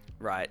lightly.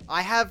 Right.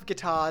 I have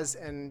guitars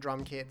and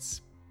drum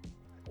kits.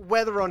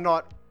 Whether or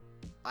not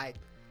I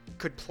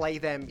could play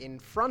them in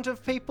front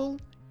of people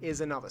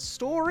is another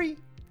story.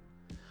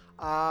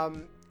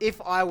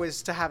 If I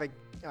was to have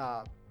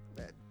a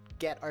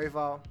get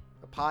over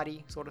a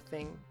party sort of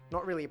thing,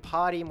 not really a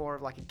party, more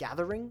of like a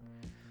gathering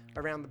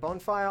around the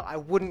bonfire, I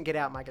wouldn't get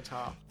out my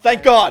guitar.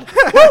 Thank God.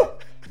 Woo!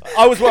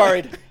 I was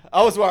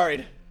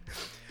worried.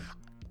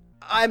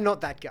 I'm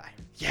not that guy.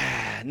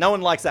 Yeah, no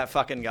one likes that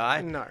fucking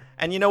guy. No.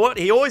 And you know what?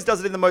 He always does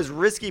it in the most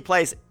risky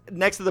place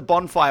next to the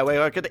bonfire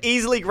where I could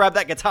easily grab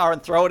that guitar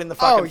and throw it in the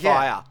fucking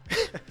fire.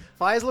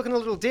 Fire's looking a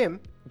little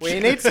dim. We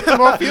need some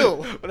more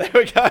fuel. There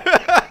we go.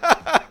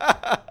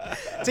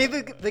 It's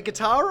either the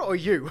guitar or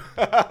you.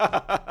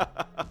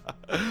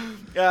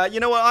 You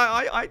know what?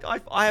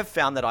 I have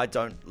found that I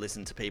don't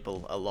listen to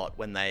people a lot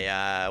when they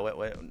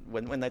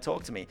when they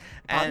talk to me.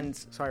 And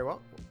Sorry, what?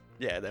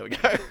 yeah, there we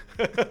go.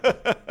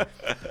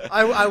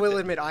 I will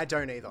admit I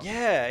don't either.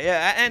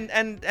 Yeah,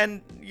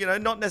 and you know,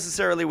 not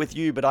necessarily with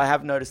you, but I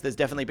have noticed there's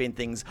definitely been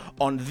things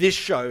on this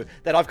show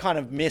that I've kind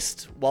of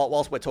missed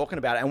whilst we're talking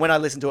about it. And when I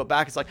listen to it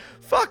back, it's like,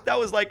 fuck, that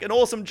was like an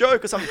awesome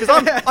joke or something.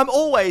 Because I'm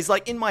always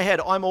like in my head,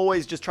 I'm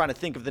always just trying to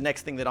think of the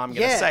next thing that I'm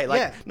going to say.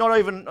 Like not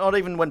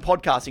even when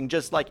podcasting,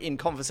 just like in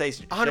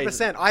conversation.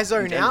 100%. I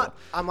zone in general. out.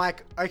 I'm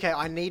like, okay,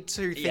 I need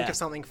to think Yeah. of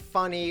something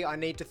funny. I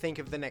need to think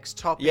of the next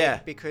topic. Yeah.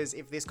 Because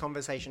if this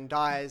conversation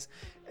dies,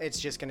 it's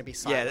just going to be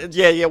silent.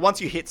 Yeah. Once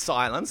you hit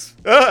silence,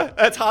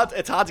 it's hard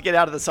to get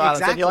out of the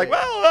silence. And you're like,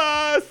 Exactly.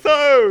 well,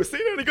 so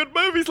seen any good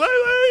movies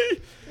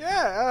lately?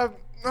 Yeah.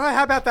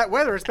 How about that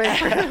weather? It's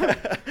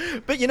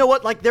been But you know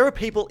what? Like, there are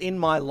people in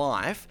my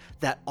life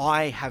that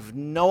I have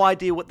no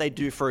idea what they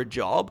do for a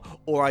job,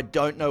 or I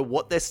don't know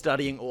what they're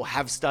studying or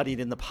have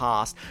studied in the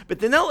past. But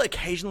then they'll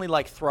occasionally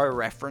like throw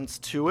reference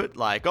to it,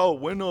 like, oh,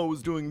 when I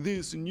was doing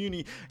this in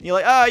uni, and you're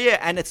like, oh yeah,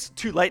 and it's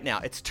too late now.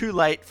 It's too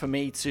late for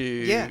me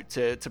to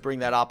bring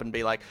that up and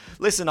be like,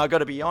 listen, I got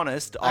to be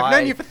honest. I've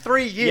known you for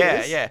 3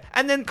 years. Yeah.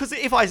 And then because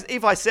if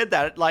I said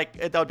that,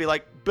 like, they'll be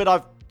like, but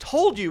I've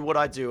told you what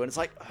I do, and it's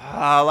like,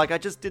 like I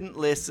just didn't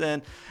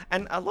listen.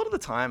 And a lot of the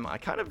time, I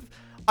kind of,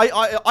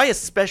 I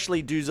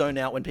especially do zone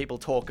out when people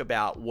talk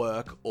about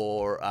work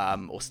or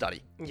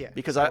study. Yeah,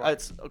 because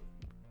right.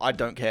 I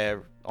don't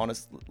care,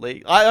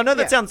 honestly. I know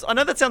that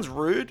sounds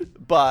rude,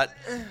 but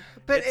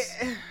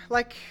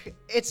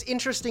it's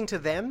interesting to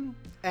them,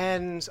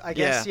 and I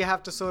guess you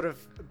have to sort of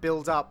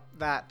build up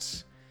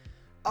that.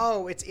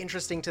 Oh, it's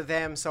interesting to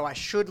them, so I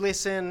should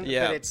listen.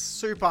 Yeah. But it's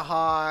super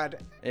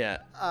hard. yeah.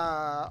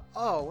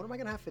 What am I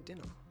gonna have for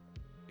dinner?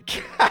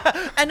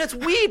 And it's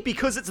weird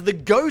because it's the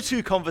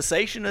go-to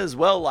conversation as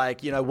well.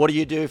 Like, you know, what do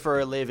you do for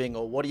a living,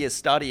 or what are you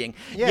studying?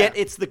 Yeah. Yet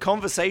it's the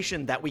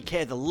conversation that we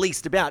care the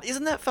least about.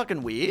 Isn't that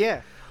fucking weird?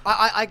 Yeah,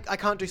 I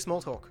can't do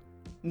small talk.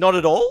 Not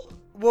at all.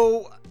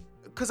 Well,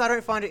 because I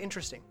don't find it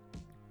interesting.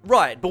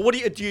 Right, but what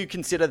do you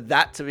consider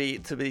that to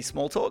be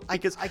small talk?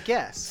 Because I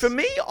guess. for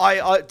me,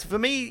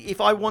 if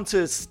I want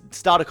to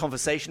start a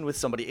conversation with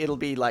somebody, it'll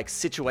be like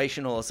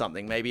situational or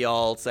something. Maybe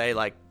I'll say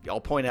like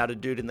I'll point out a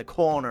dude in the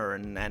corner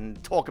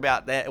and talk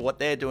about what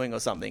they're doing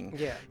or something.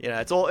 Yeah. You know,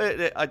 it's all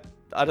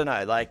I don't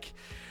know. Like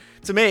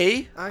to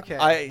me,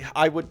 okay.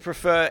 I would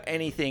prefer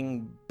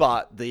anything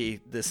but the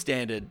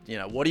standard. You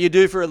know, what do you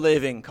do for a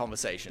living?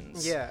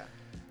 Conversations. Yeah.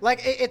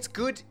 Like, it's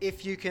good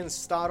if you can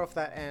start off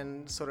that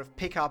and sort of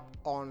pick up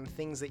on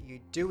things that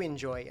you do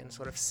enjoy and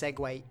sort of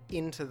segue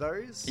into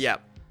those. Yeah.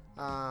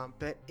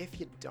 But if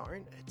you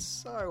don't, it's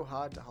so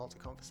hard to hold a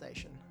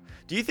conversation.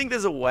 Do you think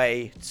there's a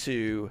way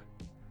to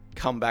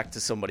come back to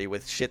somebody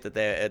with shit that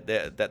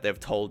they've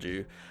told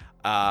you,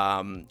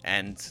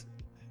 and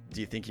do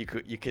you think you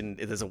can?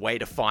 There's a way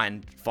to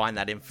find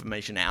that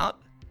information out?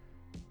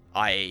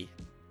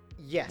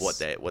 Yes.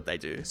 What they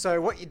do.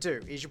 So what you do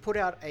is you put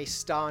out a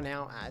Star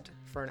Now ad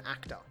for an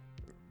actor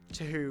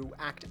to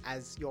act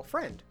as your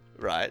friend.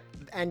 Right.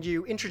 And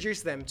you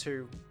introduce them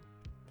to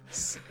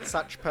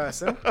such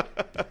person.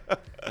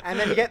 And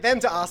then you get them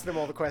to ask them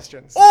all the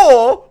questions.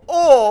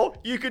 Or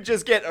you could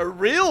just get a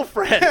real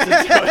friend to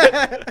do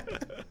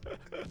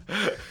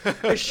it.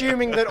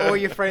 Assuming that all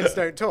your friends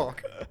don't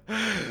talk.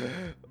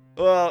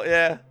 Well,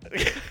 yeah.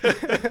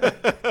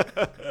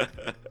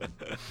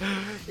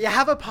 You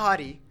have a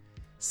party,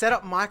 set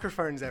up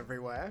microphones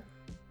everywhere,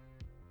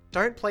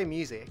 don't play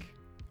music.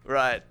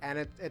 Right. And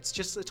it's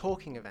just a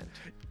talking event.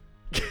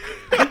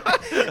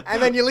 And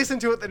then you listen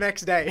to it the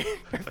next day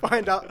and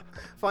find out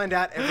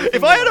everything.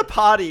 If I had a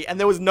party and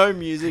there was no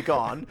music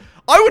on,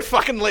 I would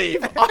fucking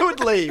leave. I would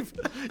leave.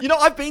 You know,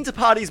 I've been to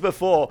parties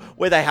before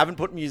where they haven't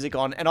put music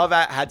on, and I've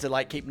had to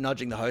like keep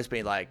nudging the host,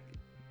 being like,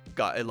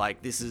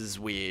 this is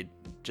weird.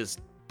 Just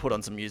put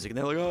on some music, and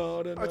they're like, "Oh,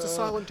 I don't know. It's a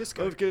silent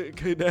disco." Okay.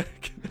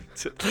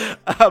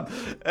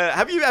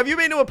 Have you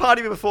been to a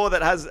party before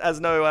that has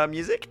no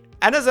music?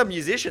 And as a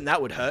musician, that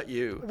would hurt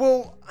you.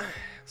 Well,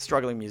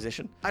 struggling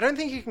musician. I don't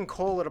think you can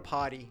call it a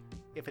party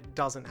if it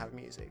doesn't have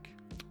music.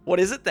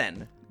 What is it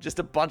then? Just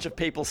a bunch of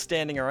people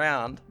standing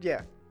around.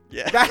 Yeah.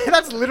 Yeah.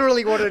 That's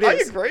literally what it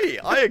is.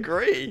 I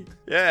agree.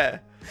 Yeah.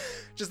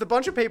 Just a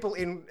bunch of people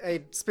in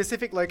a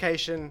specific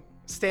location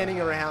standing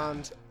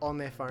around on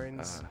their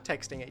phones,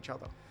 texting each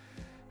other.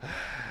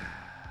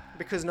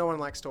 Because no one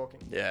likes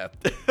talking. Yeah.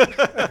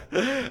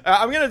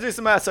 I'm going to do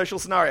some social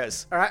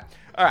scenarios. All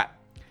right.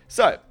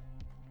 So,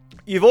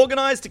 you've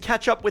organized to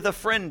catch up with a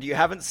friend you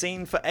haven't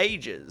seen for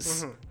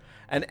ages. Mm-hmm.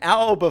 An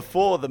hour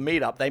before the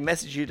meetup, they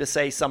message you to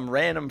say some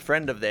random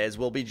friend of theirs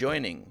will be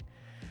joining.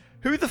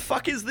 Who the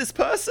fuck is this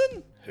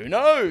person? Who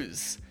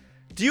knows?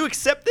 Do you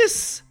accept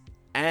this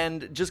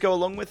and just go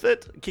along with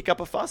it, kick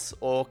up a fuss,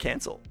 or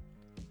cancel?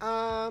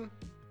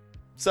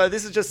 So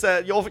this is just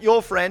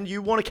your friend.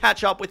 You want to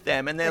catch up with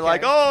them, and they're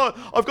like, "Oh,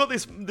 I've got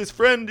this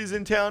friend is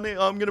in town.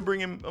 I'm gonna bring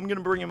him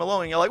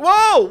along." And you're like,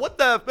 "Whoa, what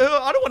the?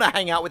 I don't want to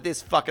hang out with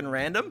this fucking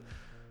random."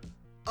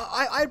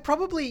 I'd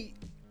probably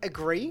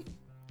agree.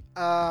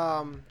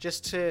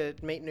 Just to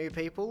meet new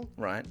people.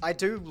 Right. I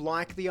do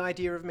like the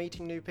idea of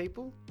meeting new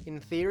people in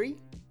theory.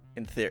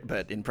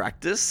 But in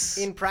practice?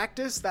 In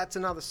practice, that's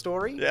another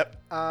story.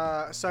 Yep.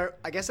 So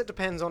I guess it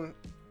depends on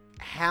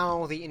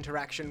how the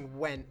interaction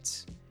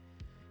went.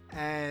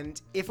 And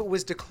if it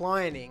was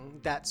declining,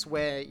 that's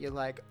where you're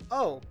like,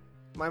 oh,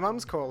 my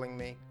mum's calling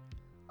me.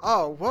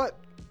 Oh, what?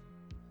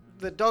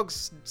 The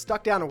dog's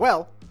stuck down a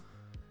well.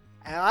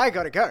 And I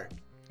gotta go.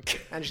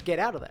 And just get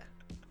out of there.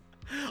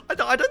 I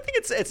don't think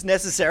it's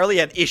necessarily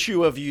an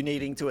issue of you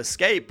needing to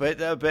escape,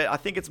 but I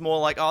think it's more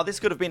like, oh, this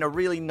could have been a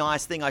really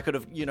nice thing. I could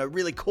have,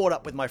 really caught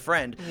up with my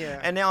friend. Yeah.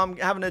 And now I'm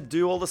having to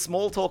do all the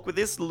small talk with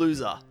this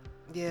loser.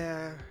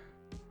 Yeah.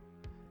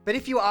 But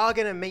if you are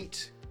going to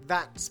meet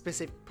that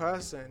specific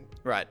person,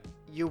 right,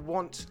 you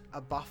want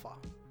a buffer.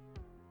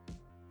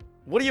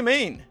 What do you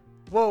mean?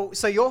 Well,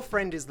 so your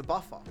friend is the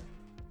buffer.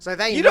 So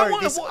they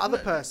know this other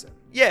person.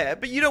 Yeah,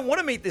 but you don't want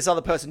to meet this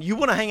other person. You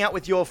want to hang out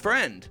with your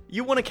friend.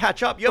 You want to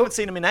catch up. You haven't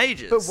seen him in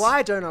ages. But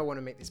why don't I want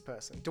to meet this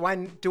person? Do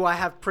I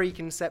have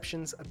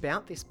preconceptions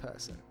about this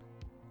person?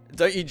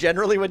 Don't you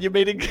generally, when you're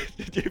meeting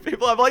new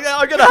people, I'm like,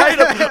 I'm going to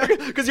hate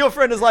him. Because your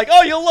friend is like,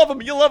 oh, you'll love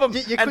him.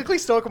 You quickly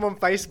stalk him on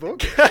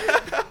Facebook.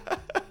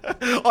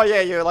 Oh,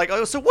 yeah, you're like,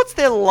 oh, so what's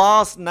their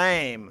last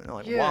name? And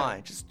like,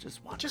 why?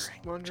 Just wondering. Just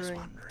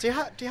wondering. Do you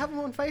have them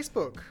on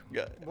Facebook?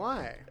 Yeah.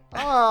 Why?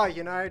 Oh,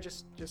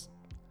 just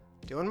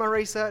doing my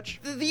research.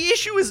 The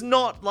issue is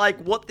not like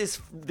what this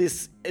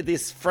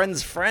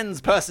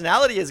friend's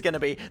personality is going to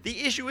be. The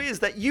issue is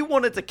that you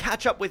wanted to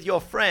catch up with your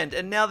friend,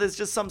 and now there's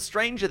just some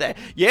stranger there.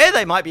 Yeah,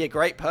 they might be a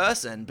great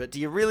person, but do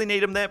you really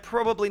need them there?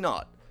 Probably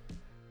not.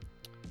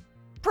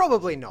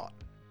 Probably not.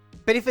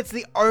 But if it's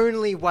the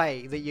only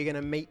way that you're going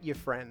to meet your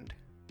friend,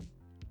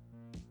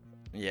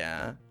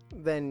 yeah,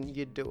 then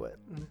you do it.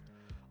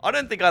 I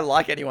don't think I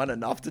like anyone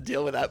enough to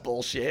deal with that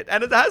bullshit.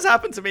 And it has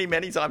happened to me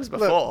many times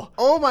before. Look,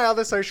 all my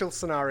other social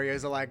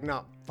scenarios are like,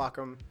 nah, fuck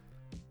them.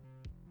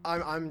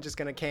 I'm just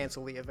going to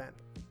cancel the event.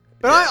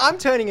 But yeah. I'm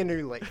turning a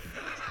new leaf.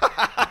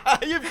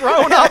 You've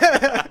grown up.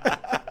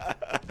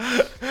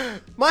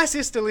 My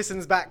sister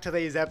listens back to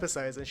these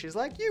episodes and she's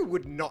like, you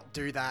would not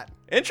do that.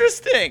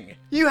 Interesting.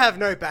 You have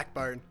no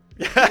backbone.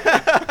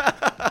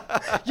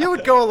 You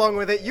would go along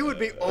with it. You would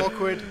be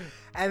awkward.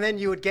 And then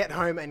you would get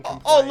home and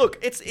complain. Oh, look,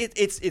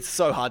 it's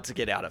so hard to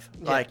get out of.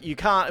 Yeah. Like, you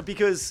can't,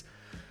 because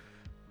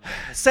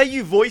say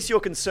you voice your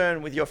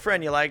concern with your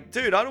friend. You're like,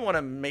 dude, I don't want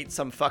to meet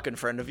some fucking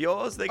friend of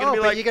yours. They're going to be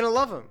but like, you're going to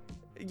love them.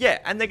 yeah.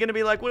 And they're going to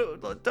be like, well,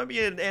 don't be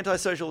an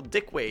antisocial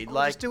dickweed. Oh,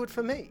 Like, just do it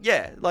for me.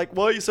 yeah, like,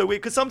 why are you so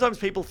weird? Because sometimes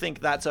people think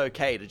that's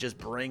okay to just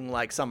bring,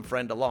 like, some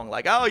friend along.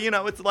 Like, oh, you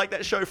know, it's like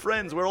that show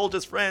Friends. We're all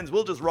just friends.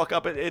 We'll just rock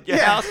up at your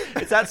house.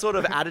 It's that sort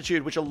of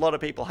attitude which a lot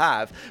of people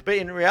have. But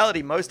in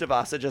reality, most of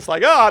us are just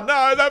like, oh,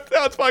 no, that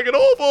sounds fucking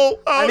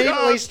awful. Oh, I need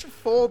God. at least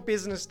 4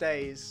 business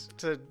days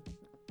to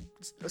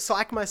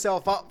psych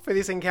myself up for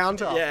this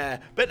encounter. Yeah,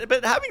 but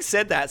having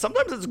said that,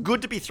 sometimes it's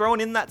good to be thrown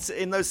in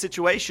those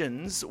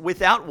situations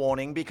without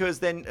warning, because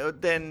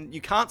then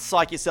you can't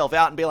psych yourself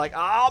out and be like,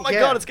 oh my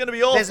God, it's going to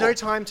be awful. There's no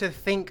time to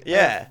think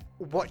Yeah.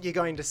 of what you're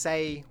going to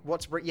say.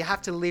 You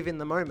have to live in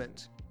the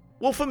moment.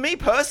 Well, for me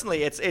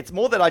personally, it's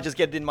more that I just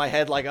get it in my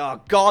head like,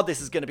 oh God, this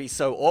is going to be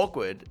so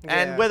awkward. Yeah.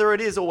 And whether it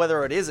is or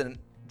whether it isn't,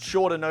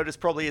 shorter notice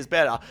probably is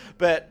better.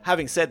 But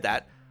having said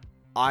that,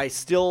 I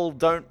still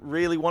don't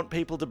really want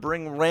people to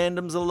bring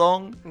randoms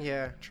along.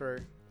 Yeah, true.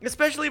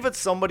 Especially if it's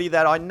somebody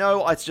that I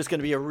know it's just going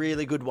to be a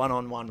really good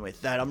one-on-one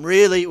with. That I'm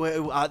really...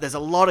 there's a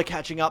lot of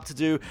catching up to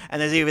do. And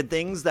there's even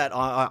things that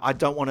I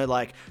don't want to,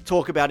 like,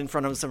 talk about in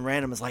front of some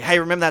randoms. Like, hey,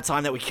 remember that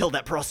time that we killed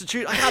that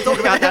prostitute? I can't talk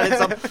about that in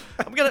some...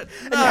 I'm going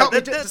to... No,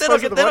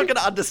 they're not going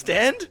to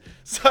understand.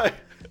 So...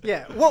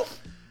 Yeah, well,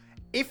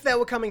 if they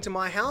were coming to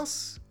my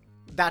house,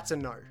 that's a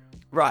no.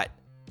 Right.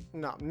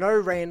 No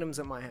randoms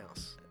at my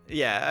house.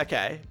 Yeah,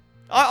 okay.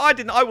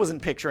 I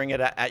wasn't picturing it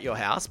at your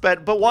house,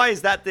 but why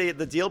is that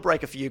the deal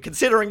breaker for you,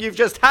 considering you've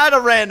just had a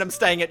random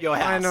staying at your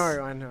house?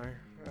 I know.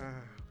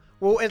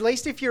 Well, at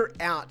least if you're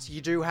out,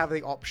 you do have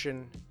the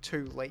option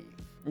to leave.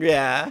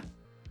 Yeah.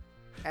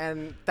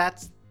 And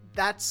that's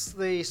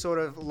the sort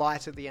of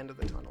light at the end of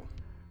the tunnel.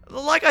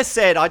 Like I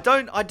said, I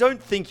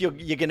don't think you're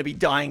going to be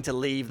dying to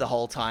leave the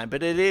whole time,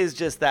 but it is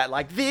just that,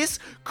 like, this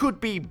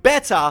could be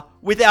better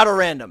without a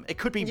random. It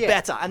could be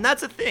better, and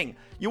that's a thing.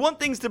 You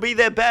want things to be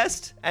their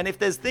best, and if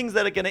there's things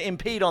that are going to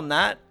impede on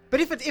that...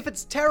 But if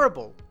it's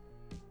terrible,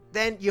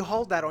 then you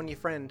hold that on your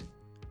friend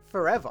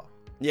forever.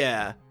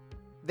 Yeah.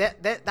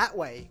 That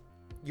way,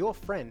 your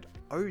friend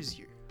owes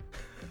you.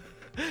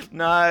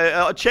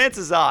 No,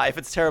 chances are, if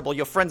it's terrible,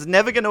 your friend's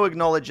never going to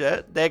acknowledge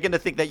it. They're going to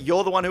think that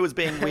you're the one who was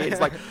being weird. It's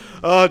like,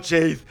 oh,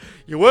 geez,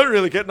 you weren't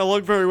really getting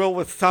along very well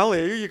with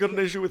Sally. You got an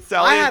issue with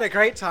Sally. I had a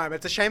great time.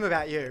 It's a shame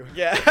about you.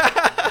 Yeah.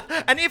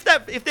 And if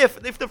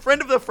the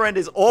friend of the friend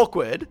is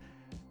awkward,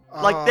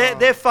 like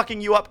they're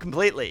fucking you up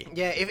completely.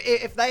 Yeah,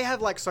 if they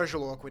have like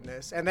social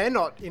awkwardness and they're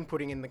not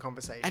inputting in the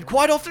conversation. And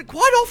quite often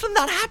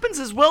that happens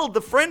as well. The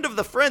friend of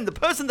the friend, the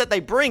person that they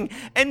bring,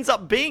 ends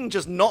up being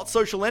just not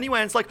social anyway.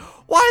 And it's like,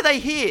 why are they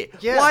here?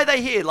 Yeah. Why are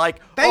they here? Like,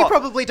 they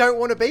probably don't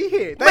want to be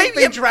here. They've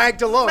been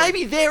dragged along.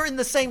 Maybe they're in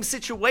the same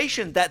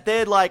situation that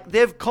they're like,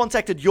 they've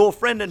contacted your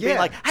friend and been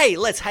like, hey,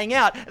 let's hang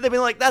out. And they've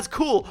been like, that's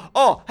cool.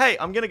 Oh, hey,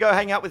 I'm going to go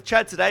hang out with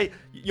Chad today.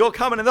 You're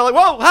coming. And they're like,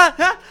 whoa,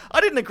 huh? I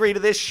didn't agree to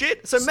this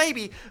shit. So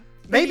maybe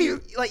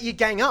like you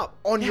gang up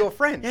on your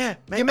friend. Yeah,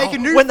 you make a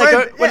new when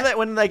friend.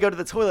 When they go to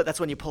the toilet, that's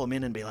when you pull them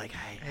in and be like,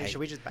 hey, should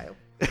we just bail?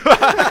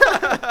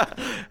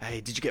 Hey,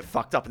 did you get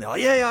fucked up? And they're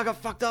like, yeah, I got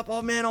fucked up.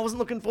 Oh man, I wasn't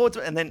looking forward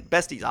to it. And then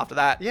besties after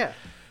that. Yeah,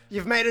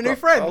 you've made a new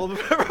friend.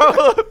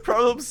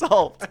 Problem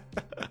solved.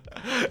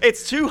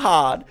 It's too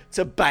hard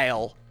to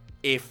bail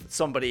if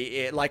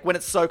somebody, like, when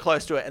it's so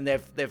close to it and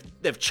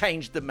they've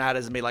changed the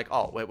matters and be like,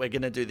 oh, we're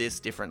gonna do this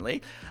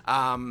differently.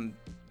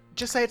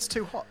 Just say it's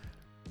too hot.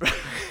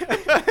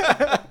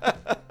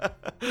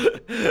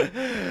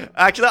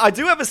 Actually, I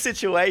do have a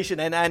situation,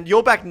 and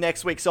you're back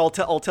next week, so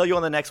I'll tell you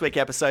on the next week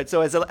episode.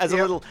 So as a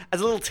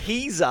little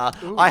teaser,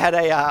 I had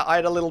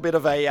a little bit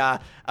of a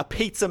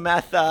pizza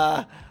math.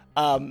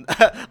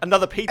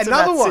 Another pizza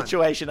math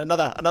situation,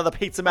 another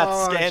pizza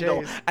math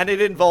scandal, and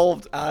it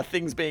involved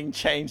things being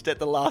changed at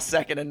the last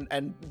second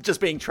and just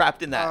being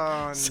trapped in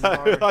that.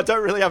 No. I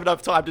don't really have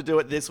enough time to do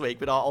it this week,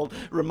 but I'll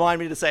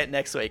remind me to say it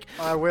next week.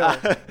 I will.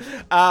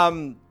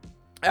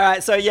 All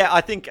right, so yeah,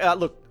 I think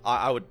look,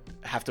 I would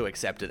have to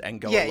accept it and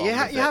go along with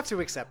it. You have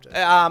to accept it.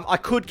 I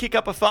could kick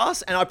up a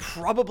fuss, and I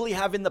probably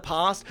have in the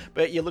past,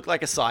 but you look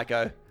like a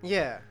psycho.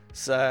 Yeah.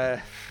 So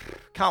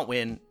can't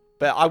win.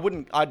 But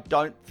I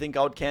don't think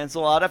I would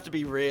cancel. I'd have to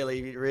be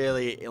really,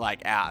 really,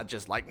 like, out,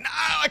 just like, no,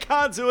 I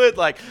can't do it.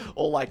 Like,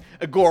 or like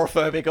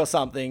agoraphobic or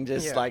something,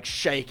 just like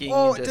shaking.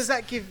 Or does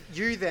that give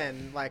you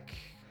then, like,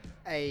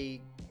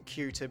 a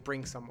cue to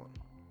bring someone?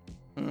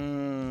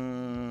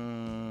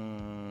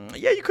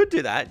 Yeah, you could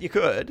do that. You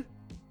could.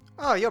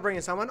 Oh, you're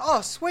bringing someone?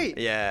 Oh, sweet.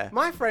 Yeah.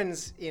 My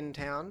friend's in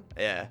town.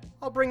 Yeah.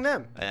 I'll bring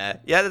them.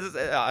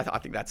 I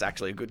think that's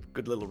actually a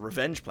good little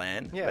revenge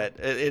plan. Yeah. But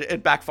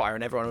it'd backfire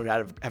and everyone would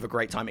have a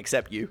great time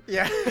except you.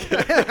 Yeah.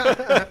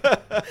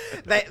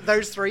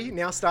 Those three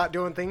now start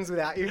doing things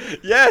without you.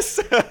 Yes.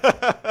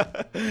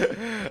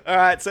 All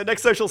right. So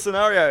next social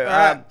scenario.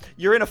 right.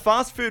 You're in a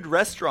fast food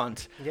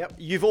restaurant. Yep.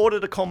 You've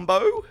ordered a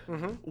combo.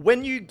 Mm-hmm.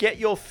 When you get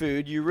your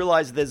food, you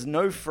realize there's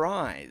no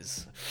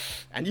fries.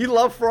 And you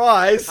love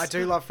fries. I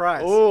do love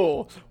fries.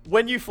 Oh.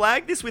 When you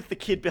flag this with the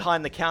kid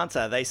behind the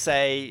counter, they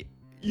say,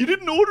 "You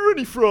didn't order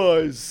any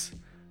fries."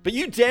 But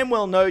you damn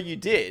well know you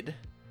did.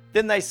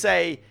 Then they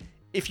say,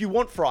 "If you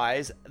want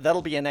fries,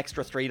 that'll be an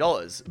extra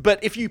 $3.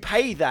 But if you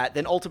pay that,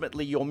 then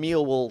ultimately your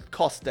meal will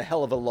cost a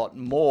hell of a lot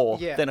more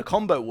than a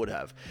combo would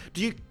have."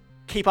 Do you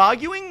keep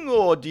arguing,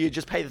 or do you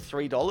just pay the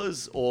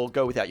 $3 or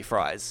go without your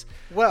fries?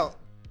 Well,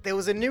 there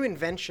was a new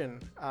invention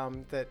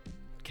that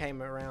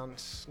came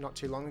around not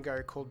too long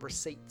ago called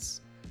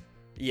receipts.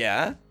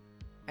 Yeah.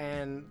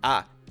 And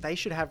they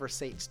should have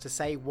receipts to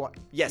say what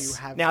you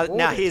have ordered.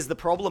 Now here's the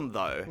problem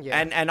though. Yeah.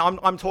 And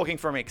I'm talking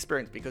from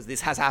experience because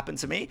this has happened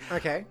to me.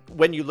 Okay.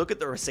 When you look at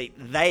the receipt,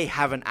 they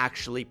haven't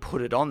actually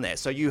put it on there.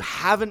 So you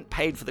haven't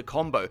paid for the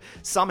combo.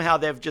 Somehow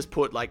they've just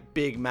put like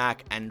Big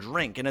Mac and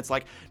drink. And it's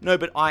like, no,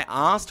 but I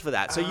asked for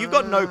that. So you've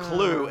got no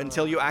clue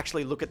until you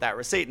actually look at that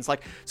receipt. And it's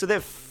like, so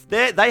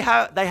they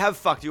have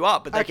fucked you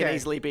up, but they can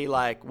easily be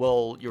like,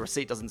 well, your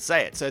receipt doesn't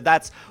say it. So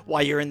that's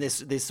why you're in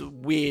this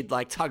weird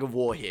like tug of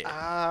war here.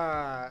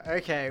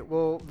 Okay.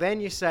 Well,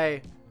 then you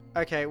say,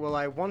 okay, well,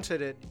 I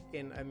wanted it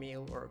in a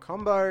meal or a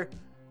combo.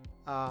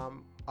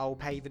 I'll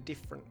pay the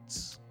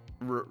difference.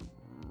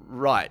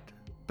 Right.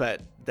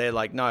 But they're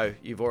like, no,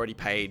 you've already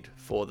paid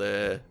for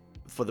the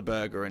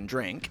burger and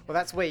drink. Well,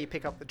 that's where you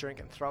pick up the drink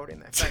and throw it in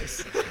their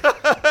face.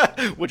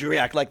 Would you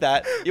react like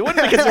that? You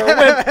wouldn't, because you're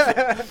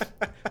a wimp.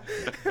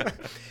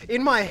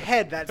 In my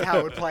head, that's how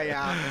it would play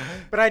out.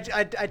 But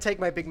I'd take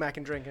my Big Mac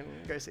and drink and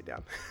go sit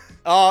down.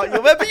 Oh,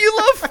 but you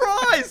love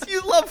fries.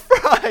 You love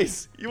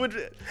fries. You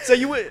would. So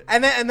you would.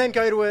 And then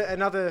go to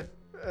another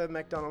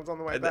McDonald's on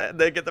the way back.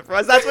 They get the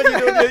fries. That's what you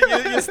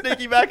do. You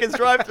sneaky back and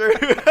drive through.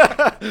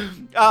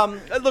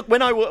 Look,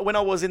 when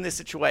I was in this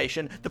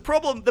situation,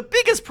 the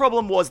biggest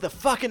problem was the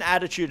fucking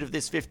attitude of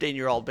this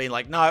 15-year-old being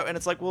like, no, and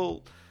it's like,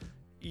 well,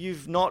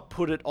 you've not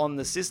put it on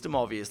the system,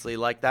 obviously.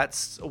 Like,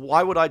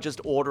 why would I just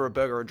order a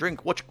burger or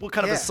drink? What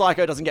kind of a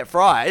psycho doesn't get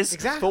fries?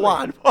 Exactly. For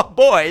one. Oh,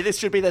 boy, this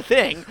should be the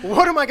thing.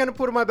 What am I going to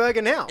put in my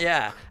burger now?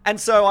 Yeah. And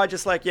so I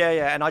just like,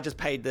 and I just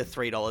paid the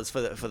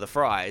 $3 for the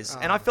fries.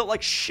 And I felt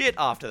like shit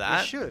after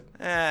that. You should.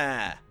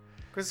 Yeah.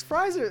 Because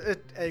fries are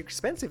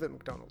expensive at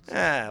McDonald's.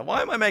 Yeah,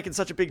 why am I making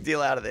such a big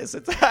deal out of this?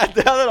 It's now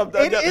that I'm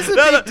It is a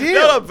big deal.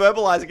 Now that I'm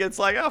verbalizing it, it's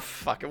like, oh,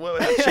 fuck it,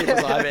 how cheap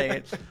was I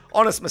being?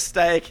 Honest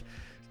mistake.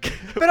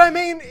 But I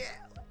mean,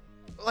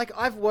 like,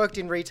 I've worked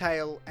in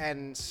retail,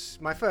 and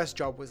my first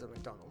job was at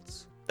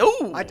McDonald's.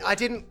 Ooh. I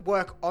didn't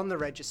work on the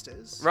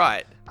registers.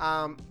 Right.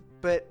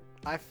 But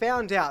I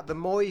found out the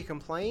more you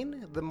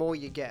complain, the more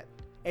you get.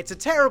 It's a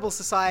terrible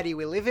society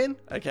we live in.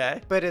 Okay.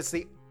 But it's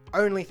the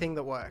only thing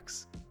that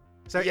works.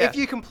 So Yeah. if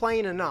you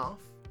complain enough,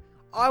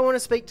 I want to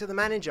speak to the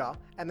manager,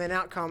 and then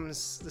out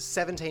comes the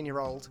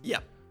 17-year-old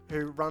Yep.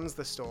 who runs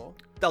the store.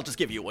 They'll just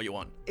give you what you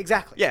want.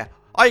 Exactly. Yeah,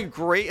 I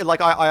agree.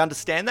 Like, I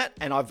understand that,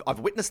 and I've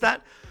witnessed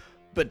that.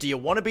 But do you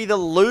want to be the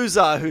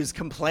loser who's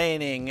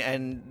complaining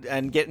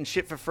and getting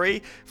shit for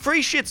free?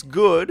 Free shit's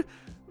good,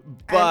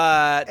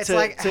 but...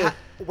 And it's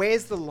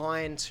where's the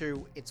line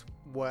to it's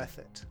worth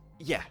it?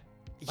 Yeah.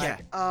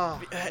 Like,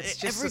 it's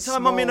just every the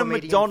time I'm in a small,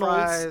 medium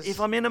McDonald's, fries. if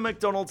I'm in a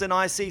McDonald's and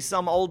I see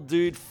some old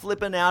dude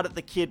flipping out at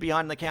the kid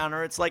behind the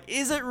counter, it's like,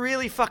 is it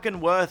really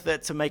fucking worth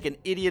it to make an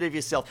idiot of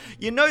yourself?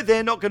 You know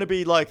they're not going to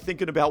be like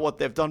thinking about what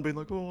they've done, being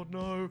like, oh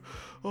no,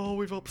 oh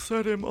we've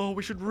upset him, oh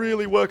we should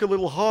really work a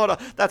little harder.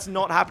 That's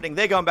not happening.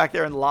 They're going back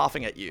there and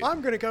laughing at you.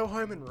 I'm going to go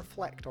home and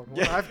reflect on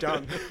what I've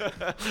done.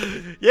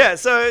 Yeah,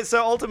 so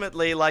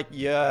ultimately, like,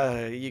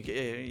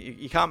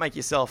 you can't make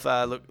yourself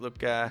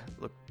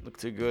look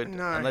too good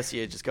unless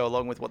you just go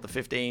along with what the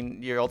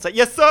 15-year-old say.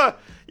 Yes, sir.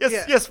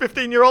 Yes,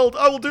 15-year-old.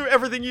 I will do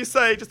everything you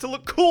say just to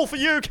look cool for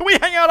you. Can we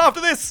hang out after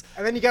this?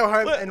 And then you go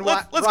home and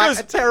write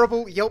a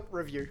terrible Yelp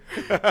review.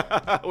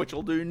 Which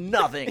will do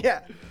nothing.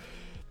 Yeah.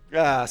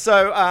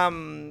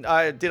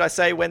 Did I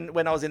say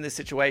when I was in this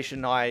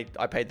situation, I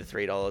paid the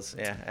 $3?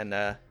 Yeah, and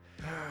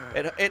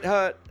it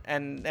hurt,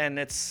 and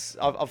it's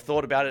I've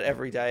thought about it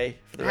every day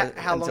for the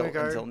how long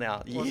ago until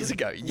now. Years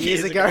ago.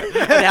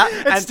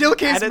 It still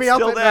keeps me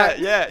up at night.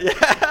 Yeah.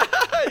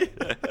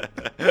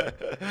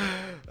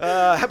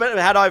 But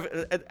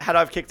had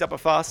I've kicked up a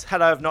fuss,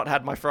 had I have not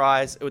had my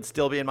fries, it would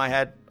still be in my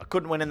head. I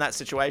couldn't win in that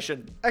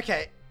situation.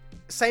 Okay,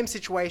 same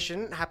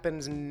situation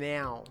happens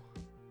now.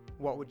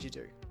 What would you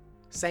do?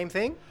 Same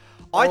thing?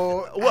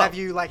 Or have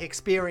you like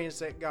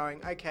experienced it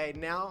going, okay,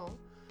 now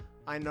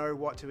I know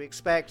what to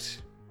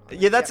expect?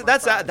 Yeah,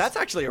 that's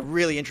actually a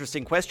really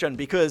interesting question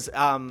because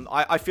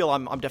I feel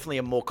I'm definitely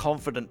a more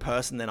confident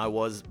person than I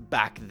was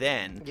back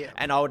then. Yeah.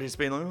 And I would just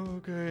be like,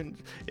 oh, okay.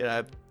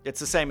 And, it's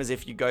the same as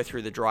if you go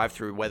through the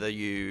drive-through, whether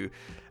you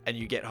and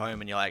you get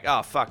home and you're like,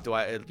 oh fuck,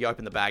 you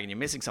open the bag and you're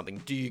missing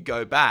something. Do you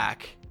go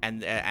back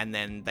and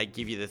then they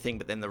give you the thing,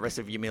 but then the rest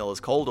of your meal is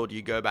cold? Or do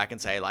you go back and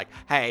say like,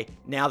 hey,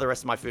 now the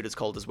rest of my food is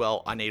cold as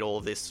well. I need all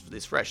of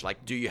this fresh.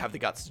 Like, do you have the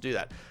guts to do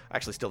that? I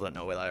actually still don't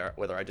know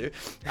whether I do.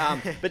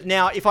 But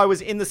now if I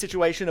was in the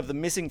situation of the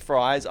missing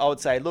fries, I would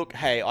say, look,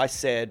 hey, I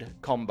said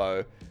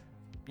combo.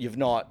 You've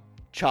not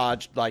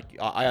charged, like,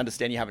 I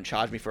understand you haven't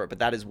charged me for it, but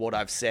that is what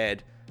I've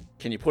said.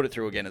 Can you put it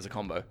through again as a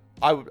combo?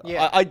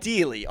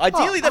 Ideally, that's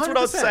what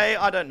I would say.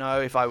 I don't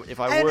know if I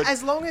would.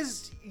 As long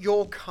as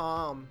you're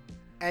calm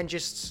and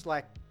just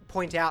like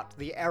point out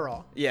the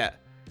error. Yeah.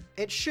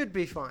 It should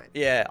be fine.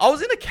 Yeah. I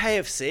was in a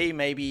KFC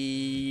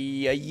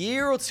maybe a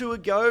year or two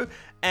ago,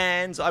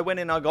 and I went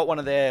in and I got one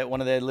of their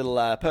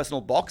little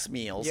personal box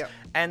meals. Yep.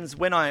 And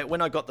when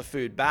I got the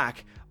food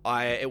back,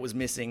 it was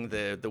missing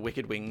the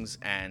wicked wings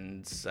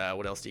and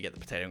what else do you get? The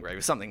potato and gravy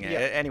or something. Yeah.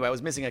 Anyway, I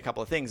was missing a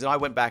couple of things, and I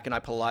went back and I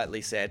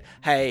politely said,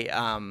 "Hey,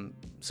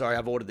 sorry,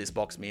 I've ordered this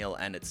box meal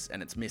and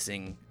it's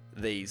missing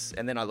these."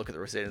 And then I look at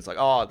the receipt and it's like,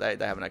 oh, they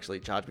haven't actually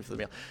charged me for the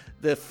meal.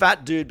 The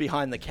fat dude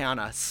behind the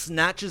counter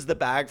snatches the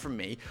bag from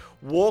me,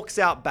 walks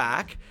out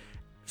back,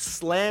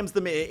 slams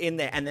them in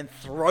there, and then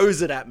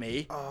throws it at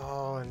me.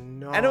 Oh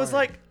no. And it was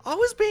like, I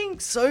was being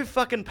so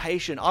fucking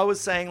patient. I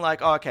was saying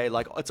like, oh, okay,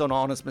 like it's an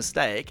honest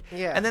mistake.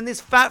 Yeah. And then this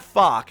fat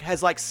fuck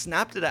has like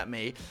snapped it at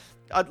me.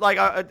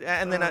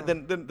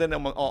 Then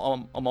I'm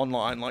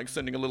online, like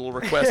sending a little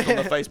request on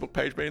the Facebook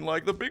page, being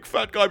like, the big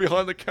fat guy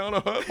behind the counter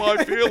hurt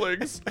my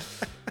feelings.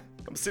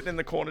 I'm sitting in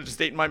the corner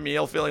just eating my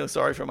meal, feeling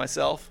sorry for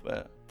myself.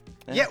 But,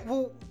 yeah,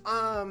 well,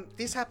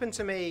 this happened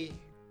to me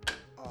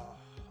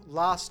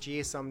last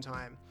year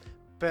sometime.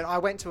 But I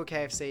went to a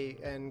KFC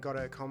and got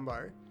a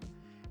combo.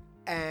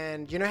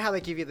 And you know how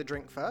they give you the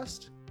drink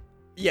first?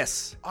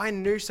 Yes. I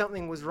knew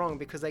something was wrong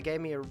because they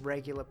gave me a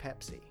regular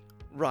Pepsi.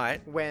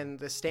 Right. When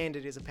the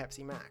standard is a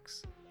Pepsi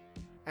Max.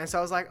 And so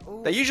I was like,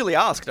 oh. They usually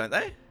ask, don't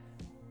they?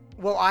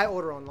 Well, I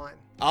order online.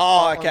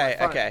 Oh,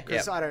 okay.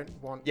 Because I don't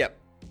want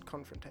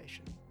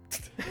confrontation.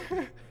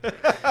 Yep.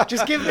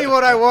 Just give me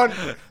what I want.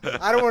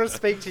 I don't want to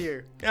speak to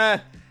you.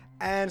 Yeah.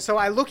 And so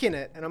I look in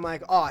it and I'm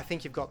like, oh, I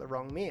think you've got the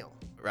wrong meal.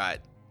 Right.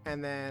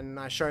 And then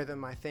I show them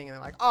my thing and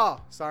they're like,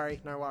 oh,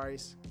 sorry, no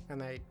worries. And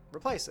they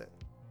replace it.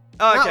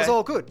 Oh, okay. That was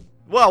all good.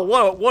 Well,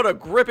 what a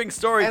gripping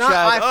story, and Chad.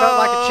 I felt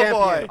like a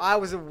champion. Boy. I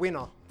was a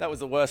winner. That was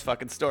the worst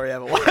fucking story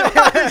ever.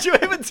 Why did you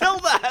even tell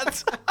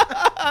that?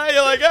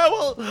 You're like,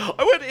 oh, well,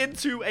 I went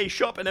into a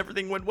shop and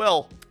everything went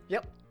well.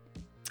 Yep.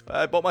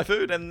 I bought my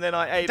food and then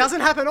I ate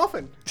Doesn't happen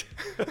often.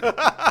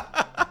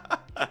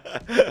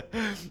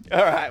 All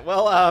right.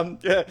 Well,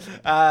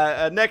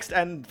 next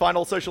and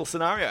final social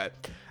scenario.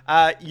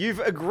 You've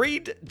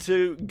agreed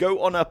to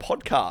go on a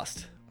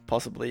podcast,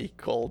 possibly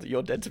called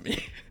You're Dead to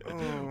Me.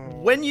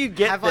 When you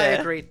get have there...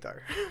 I agreed, though?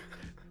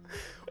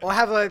 Or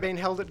have I been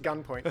held at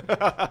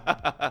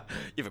gunpoint?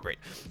 You've agreed.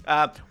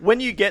 When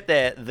you get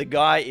there, the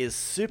guy is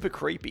super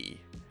creepy.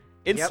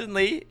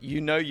 Instantly,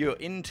 you know you're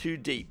in too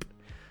deep.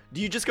 Do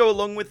you just go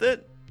along with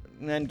it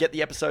and get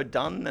the episode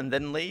done and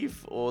then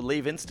leave? Or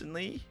leave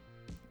instantly?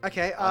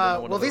 Okay,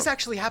 well, this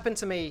actually happened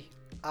to me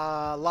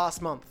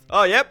last month.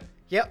 Oh, yep.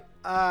 Yep.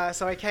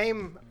 So I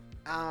came...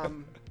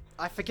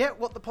 I forget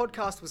what the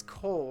podcast was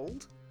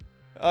called.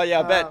 Oh, yeah,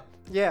 I bet.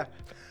 Yeah.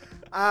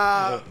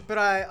 But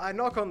I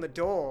knock on the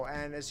door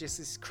and it's just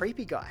this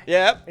creepy guy.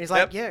 Yep. And he's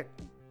like, yeah,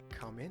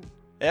 come in.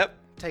 Yep.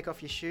 Take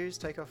off your shoes,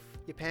 take off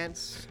your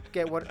pants,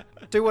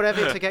 do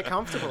whatever to get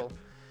comfortable.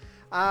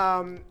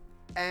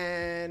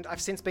 And I've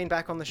since been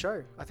back on the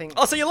show, I think.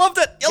 Oh, so you loved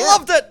it. You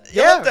loved it.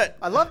 You loved it.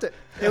 I loved it.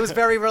 It was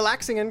very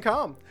relaxing and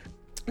calm.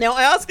 Now,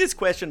 I ask this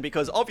question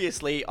because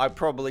obviously I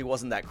probably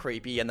wasn't that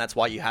creepy and that's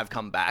why you have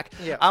come back.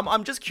 Yeah.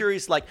 I'm just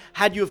curious, like,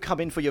 had you have come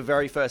in for your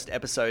very first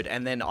episode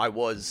and then I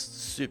was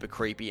super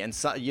creepy and,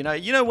 so, you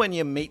know when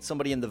you meet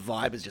somebody and the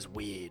vibe is just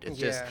weird. It's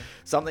just,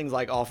 something's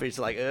like off. It's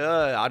like,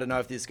 I don't know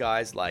if this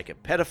guy's like a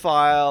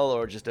pedophile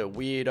or just a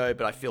weirdo,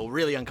 but I feel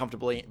really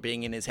uncomfortable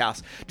being in his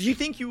house. Do you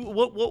think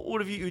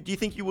do you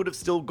think you would have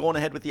still gone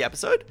ahead with the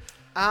episode?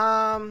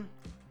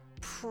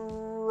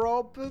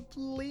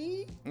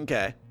 Probably.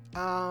 Okay.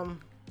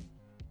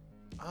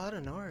 I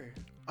don't know.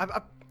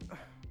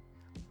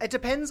 It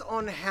depends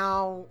on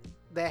how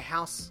their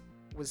house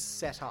was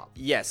set up.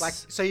 Yes. Like,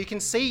 so you can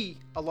see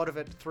a lot of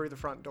it through the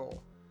front door.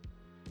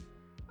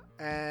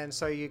 And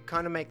so you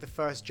kind of make the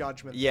first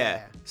judgment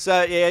there.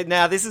 So,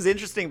 now this is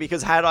interesting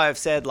because had I have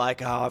said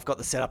like, oh, I've got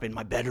the setup in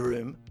my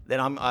bedroom,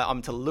 then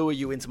I'm to lure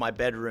you into my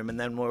bedroom and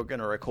then we're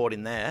going to record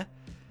in there.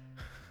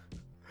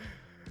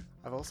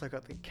 I've also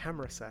got the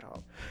camera set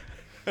up.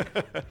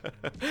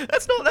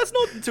 That's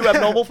not too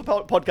abnormal for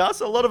podcasts.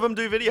 A lot of them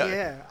do video.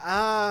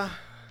 Yeah.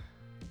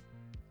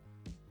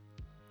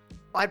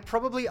 I'd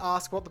probably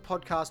ask what the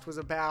podcast was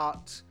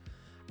about.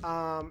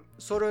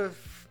 Sort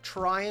of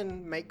try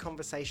and make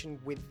conversation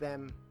with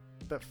them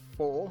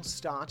before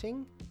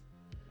starting.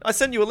 I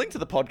sent you a link to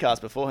the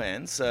podcast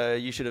beforehand, so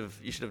you should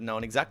have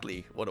known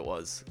exactly what it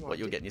was, what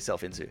you were getting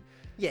yourself into.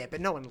 Yeah,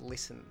 but no one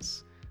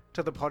listens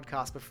to the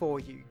podcast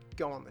before you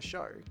go on the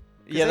show.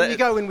 Yeah, then you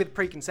go in with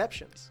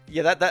preconceptions.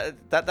 Yeah,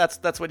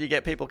 that's when you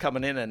get people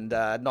coming in and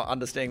not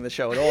understanding the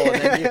show at all,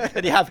 and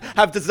then you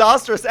have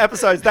disastrous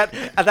episodes that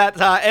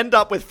end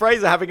up with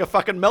Fraser having a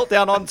fucking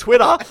meltdown on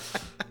Twitter.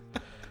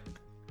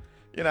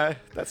 You know,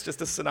 that's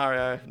just a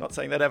scenario. Not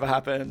saying that ever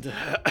happened.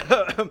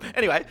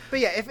 Anyway. But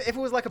yeah, if it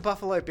was like a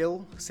Buffalo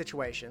Bill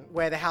situation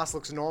where the house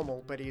looks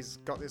normal, but he's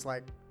got this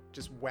like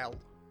just well,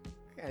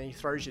 and he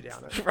throws you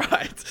down it.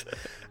 Right.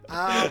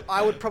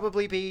 I would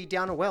probably be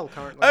down a well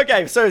currently.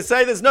 Okay, so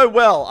say there's no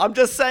well. I'm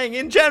just saying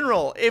in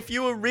general, if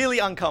you were really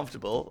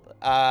uncomfortable,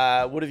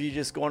 would have you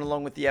just gone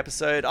along with the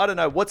episode? I don't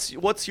know. What's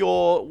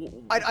your...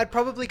 I'd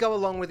probably go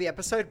along with the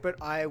episode,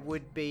 but I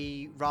would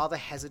be rather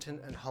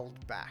hesitant and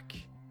hold back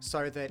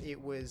so that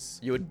it was...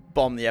 You would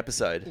bomb the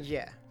episode?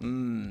 Yeah.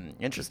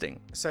 Interesting.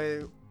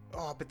 So,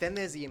 but then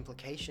there's the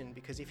implication,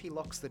 because if he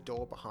locks the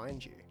door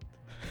behind you,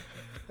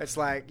 it's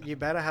like, you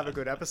better have a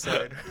good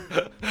episode.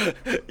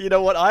 You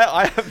know what?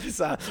 I have this.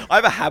 I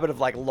have a habit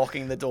of like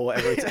locking the door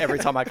every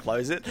time I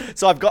close it.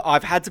 So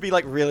I've had to be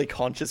like really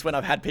conscious when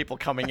I've had people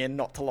coming in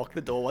not to lock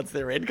the door once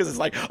they're in, because it's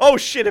like, oh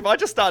shit, if I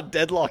just start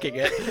deadlocking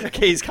it, the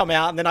keys come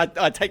out, and then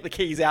I take the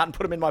keys out and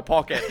put them in my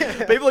pocket.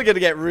 People are gonna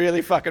get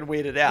really fucking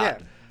weirded out. Yeah.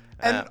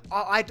 And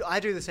I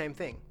do the same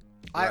thing.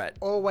 Right. I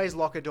always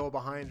lock a door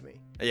behind me.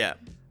 Yeah.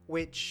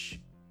 Which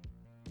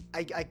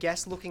I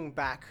guess looking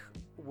back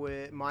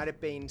might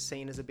have been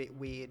seen as a bit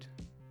weird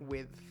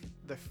with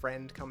the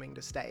friend coming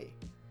to stay.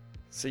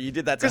 So you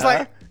did that to her?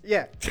 Like,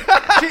 yeah.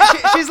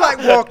 She's like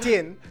walked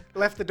in,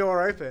 left the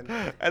door open.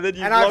 And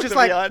then I've just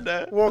like behind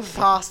her. walked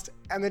past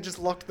and then just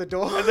locked the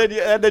door.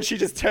 And then she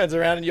just turns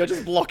around and you're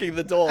just blocking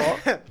the door.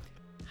 Hi.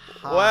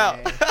 Wow.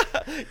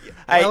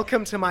 Hey,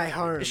 welcome to my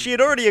home. She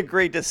had already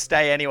agreed to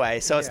stay anyway,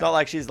 so it's not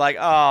like she's like,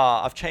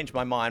 I've changed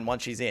my mind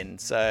once she's in.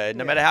 So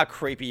no matter how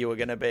creepy you were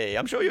going to be,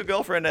 I'm sure your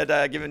girlfriend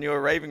had given you a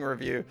raving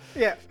review.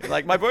 Yeah.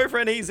 Like, my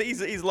boyfriend, he's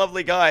a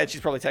lovely guy. And she's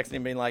probably texting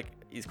him being like,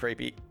 he's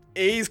creepy.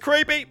 He's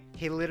creepy.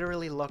 He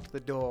literally locked the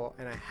door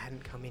and I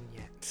hadn't come in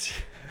yet.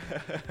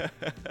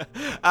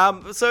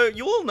 So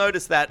you will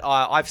notice that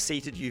I've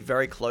seated you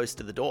very close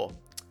to the door.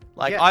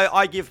 Like, yes.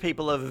 I give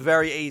people a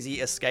very easy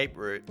escape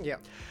route. Yeah.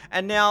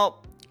 And now,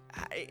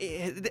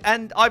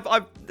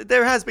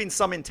 there has been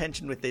some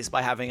intention with this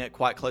by having it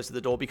quite close to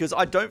the door, because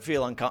I don't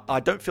feel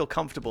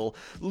comfortable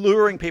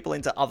luring people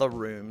into other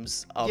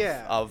rooms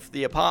of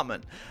the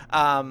apartment.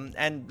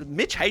 And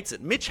Mitch hates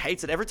it. Mitch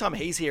hates it. Every time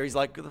he's here, he's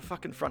like, the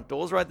fucking front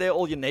door's right there.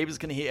 All your neighbors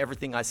can hear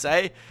everything I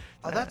say.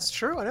 Oh, that's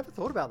true. I never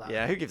thought about that.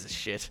 Yeah, who gives a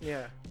shit?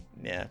 Yeah.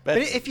 Yeah. But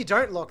if you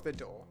don't lock the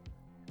door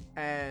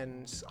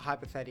and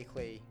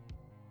hypothetically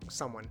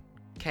someone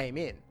came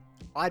in,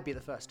 I'd be the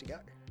first to go.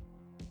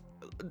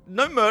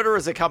 No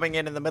murderers are coming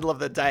in the middle of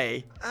the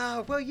day.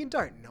 Well, you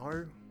don't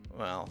know.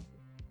 Well,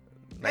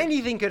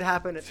 anything could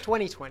happen. It's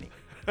 2020.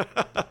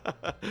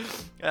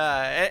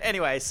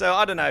 Anyway, so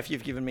I don't know if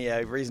you've given me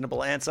a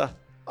reasonable answer.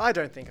 I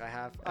don't think I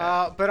have.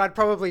 But I'd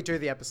probably do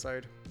the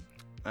episode.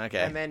 Okay.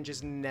 And then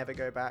just never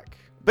go back.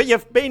 But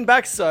you've been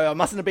back, so I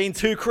mustn't have been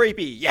too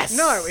creepy. Yes.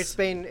 No, it's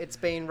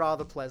been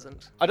rather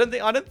pleasant. I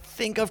don't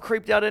think I've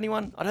creeped out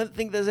anyone. I don't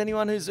think there's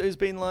anyone who's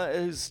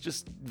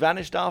just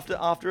vanished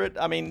after it.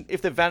 I mean,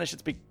 if they've vanished,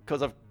 it's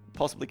because I've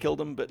possibly killed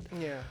them. But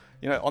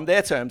you know, on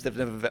their terms, they've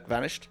never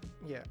vanished.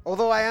 Yeah.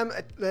 Although I am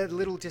a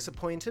little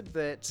disappointed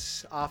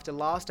that after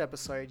last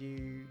episode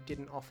you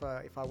didn't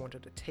offer if I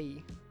wanted a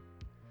tea.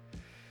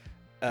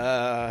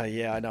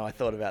 Yeah, I know. I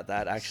thought about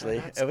that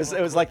actually. So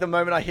it was like the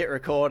moment I hit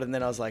record, and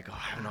then I was like, I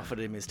haven't offered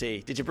him his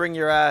tea. Did you bring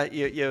your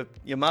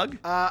mug?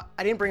 I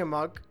didn't bring a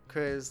mug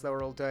because they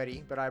were all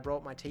dirty, but I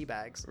brought my tea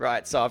bags.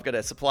 Right, so I've got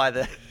to supply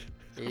the.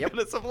 Yep. I'm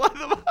gonna supply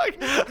the mug.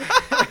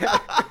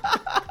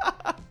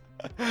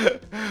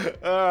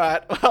 All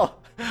right. Well,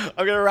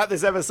 I'm gonna wrap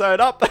this episode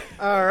up.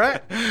 All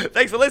right.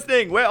 Thanks for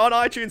listening. We're on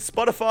iTunes,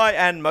 Spotify,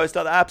 and most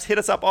other apps. Hit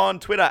us up on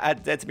Twitter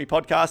at Dead to Me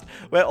Podcast.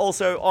 We're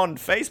also on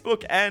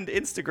Facebook and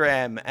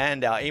Instagram,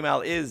 and our email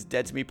is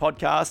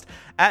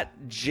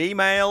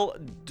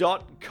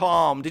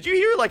deadtomepodcast@gmail.com. Did you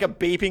hear like a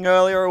beeping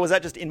earlier, or was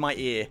that just in my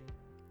ear?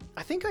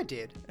 I think I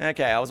did.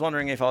 Okay, I was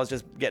wondering if I was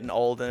just getting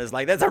old and it's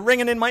like, there's a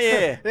ringing in my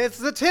ear. It's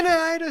the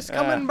tinnitus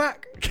coming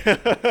back.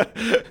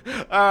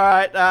 All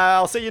right,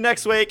 I'll see you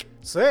next week.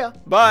 See ya.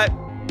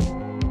 Bye.